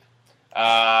 right.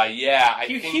 Yeah,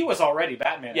 he was already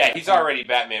Batman. Yeah, he's already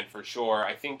Batman for sure.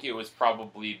 I think it was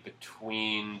probably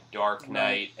between Dark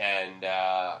Knight and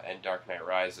Dark Knight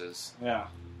Rises. Yeah.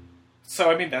 So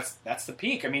I mean that's the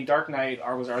peak. I mean Dark Knight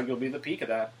was arguably the peak of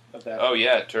that. Oh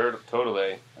yeah,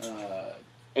 totally.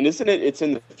 And isn't it? It's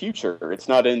in the future. It's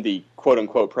not in the quote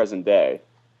unquote present day.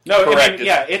 No, correct.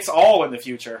 It's all in the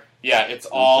future. Yeah, it's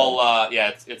all.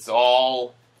 It's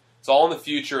all in the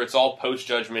future. It's all post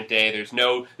Judgment Day. There's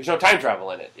no time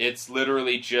travel in it. It's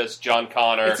literally just John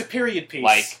Connor. It's a period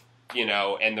piece,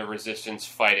 and the Resistance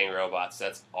fighting robots.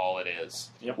 That's all it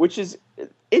is. Yep. Which is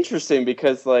interesting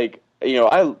because,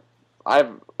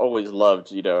 I've always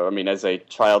loved, as a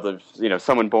child of,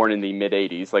 someone born in the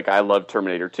mid-'80s, I loved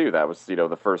Terminator 2. That was,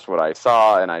 the first one I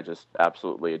saw, and I just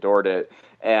absolutely adored it.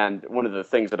 And one of the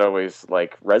things that always,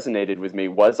 resonated with me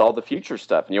was all the future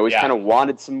stuff. And you always kind of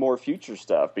wanted some more future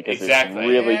stuff because it's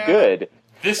really good.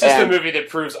 This is the movie that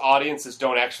proves audiences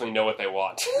don't actually know what they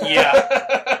want.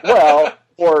 Yeah. Well,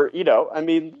 or,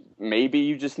 maybe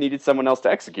you just needed someone else to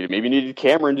execute it. Maybe you needed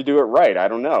Cameron to do it right. I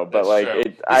don't know. But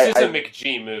this is a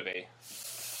McG movie.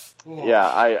 Yeah,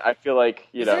 I feel like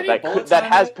that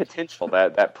has potential,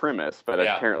 that premise, but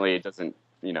apparently it doesn't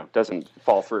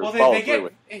fall through. Well,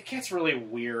 it gets really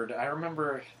weird. I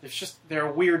remember there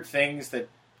are weird things that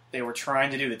they were trying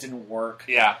to do that didn't work.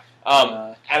 Yeah.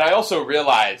 And I also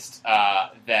realized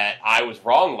that I was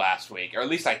wrong last week, or at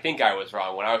least I think I was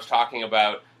wrong when I was talking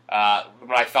about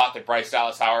when I thought that Bryce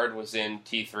Dallas Howard was in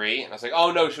T3, and I was like,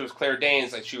 oh no, she was Claire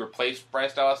Danes, she replaced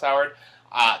Bryce Dallas Howard.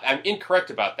 I'm incorrect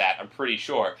about that, I'm pretty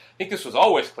sure. I think this was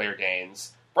always Claire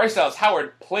Danes. Bryce Dallas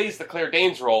Howard plays the Claire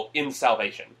Danes role in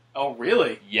Salvation. Oh,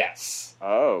 really? Yes.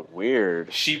 Oh,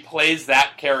 weird. She plays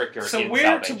that character in Salvation. So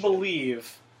weird to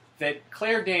believe that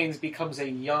Claire Danes becomes a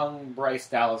young Bryce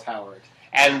Dallas Howard.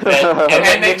 And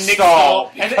then Nick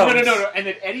Stahl and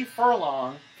then Eddie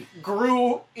Furlong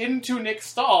grew into Nick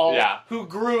Stahl, who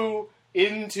grew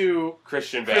into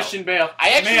Christian Bale.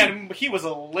 Man, he was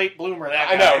a late bloomer, that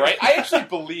guy. I know, right? I actually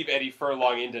believe Eddie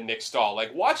Furlong into Nick Stahl.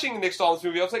 Like, watching Nick Stahl in this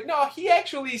movie, I was like, no, he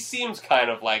actually seems kind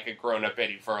of like a grown-up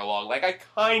Eddie Furlong. Like, I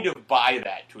kind of buy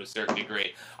that to a certain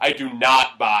degree. I do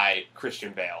not buy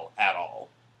Christian Bale at all.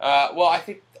 Well, I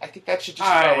think that should just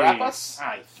wrap us.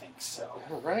 I think so.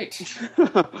 All right.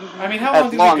 I mean, how long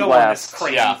did we go on this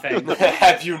crazy thing?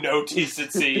 Have you noticed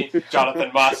it, see?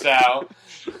 Jonathan Mostow.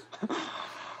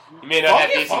 You may not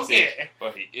have decency,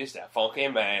 but he is that funky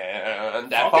man.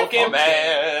 That funky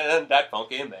man.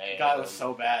 God, it was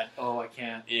so bad. Oh, I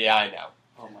can't. Yeah, I know.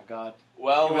 Oh, my God.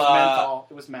 Well,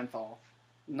 It was menthol.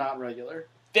 Not regular.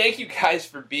 Thank you guys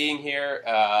for being here.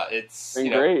 It's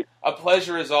great. A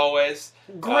pleasure as always.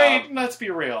 Great, let's be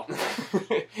real.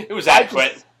 It was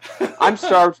adequate. I'm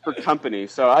starved for company,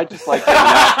 so I just like hanging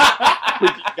out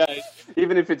with you guys,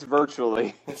 even if it's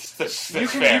virtually.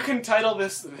 You can title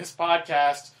this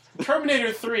podcast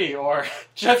Terminator 3 or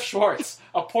Jeff Schwartz,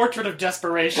 A Portrait of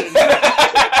Desperation.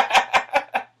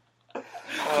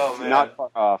 Oh, man. Not far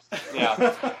off. Yeah.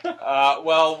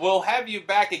 Well, we'll have you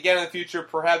back again in the future,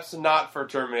 perhaps not for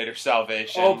Terminator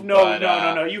Salvation. Oh,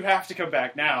 no. You have to come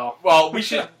back now. Well, we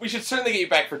should certainly get you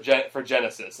back for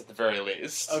Genesis, at the very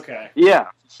least. Okay.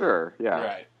 Yeah, sure, yeah.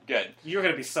 Right, good. You're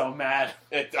going to be so mad.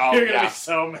 You're going to be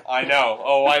so mad. I know.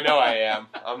 Oh, I know I am.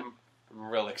 I'm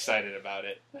real excited about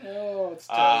it. Oh, it's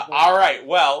terrible. All right,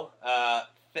 well,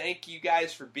 thank you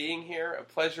guys for being here. A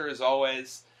pleasure as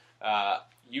always.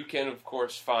 You can, of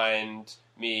course, find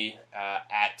me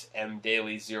at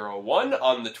mdaily01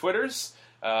 on the Twitters.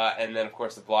 And then, of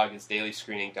course, the blog is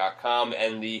dailyscreening.com.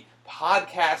 And the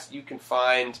podcast you can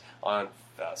find on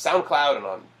SoundCloud and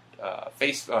on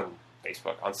Facebook,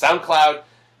 on SoundCloud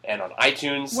and on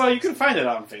iTunes. Well, you can find it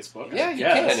on Facebook. Yeah, you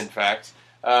can, in fact.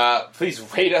 Please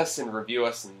rate us and review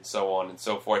us and so on and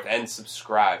so forth. And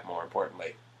subscribe, more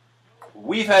importantly.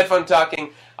 We've had fun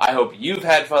talking. I hope you've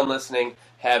had fun listening.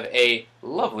 Have a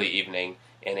lovely evening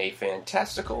and a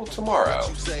fantastical tomorrow.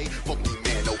 You say, funky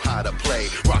man know how to play.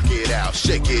 Rock it out,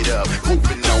 shake it up,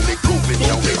 moving on it, grooving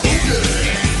on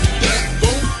it.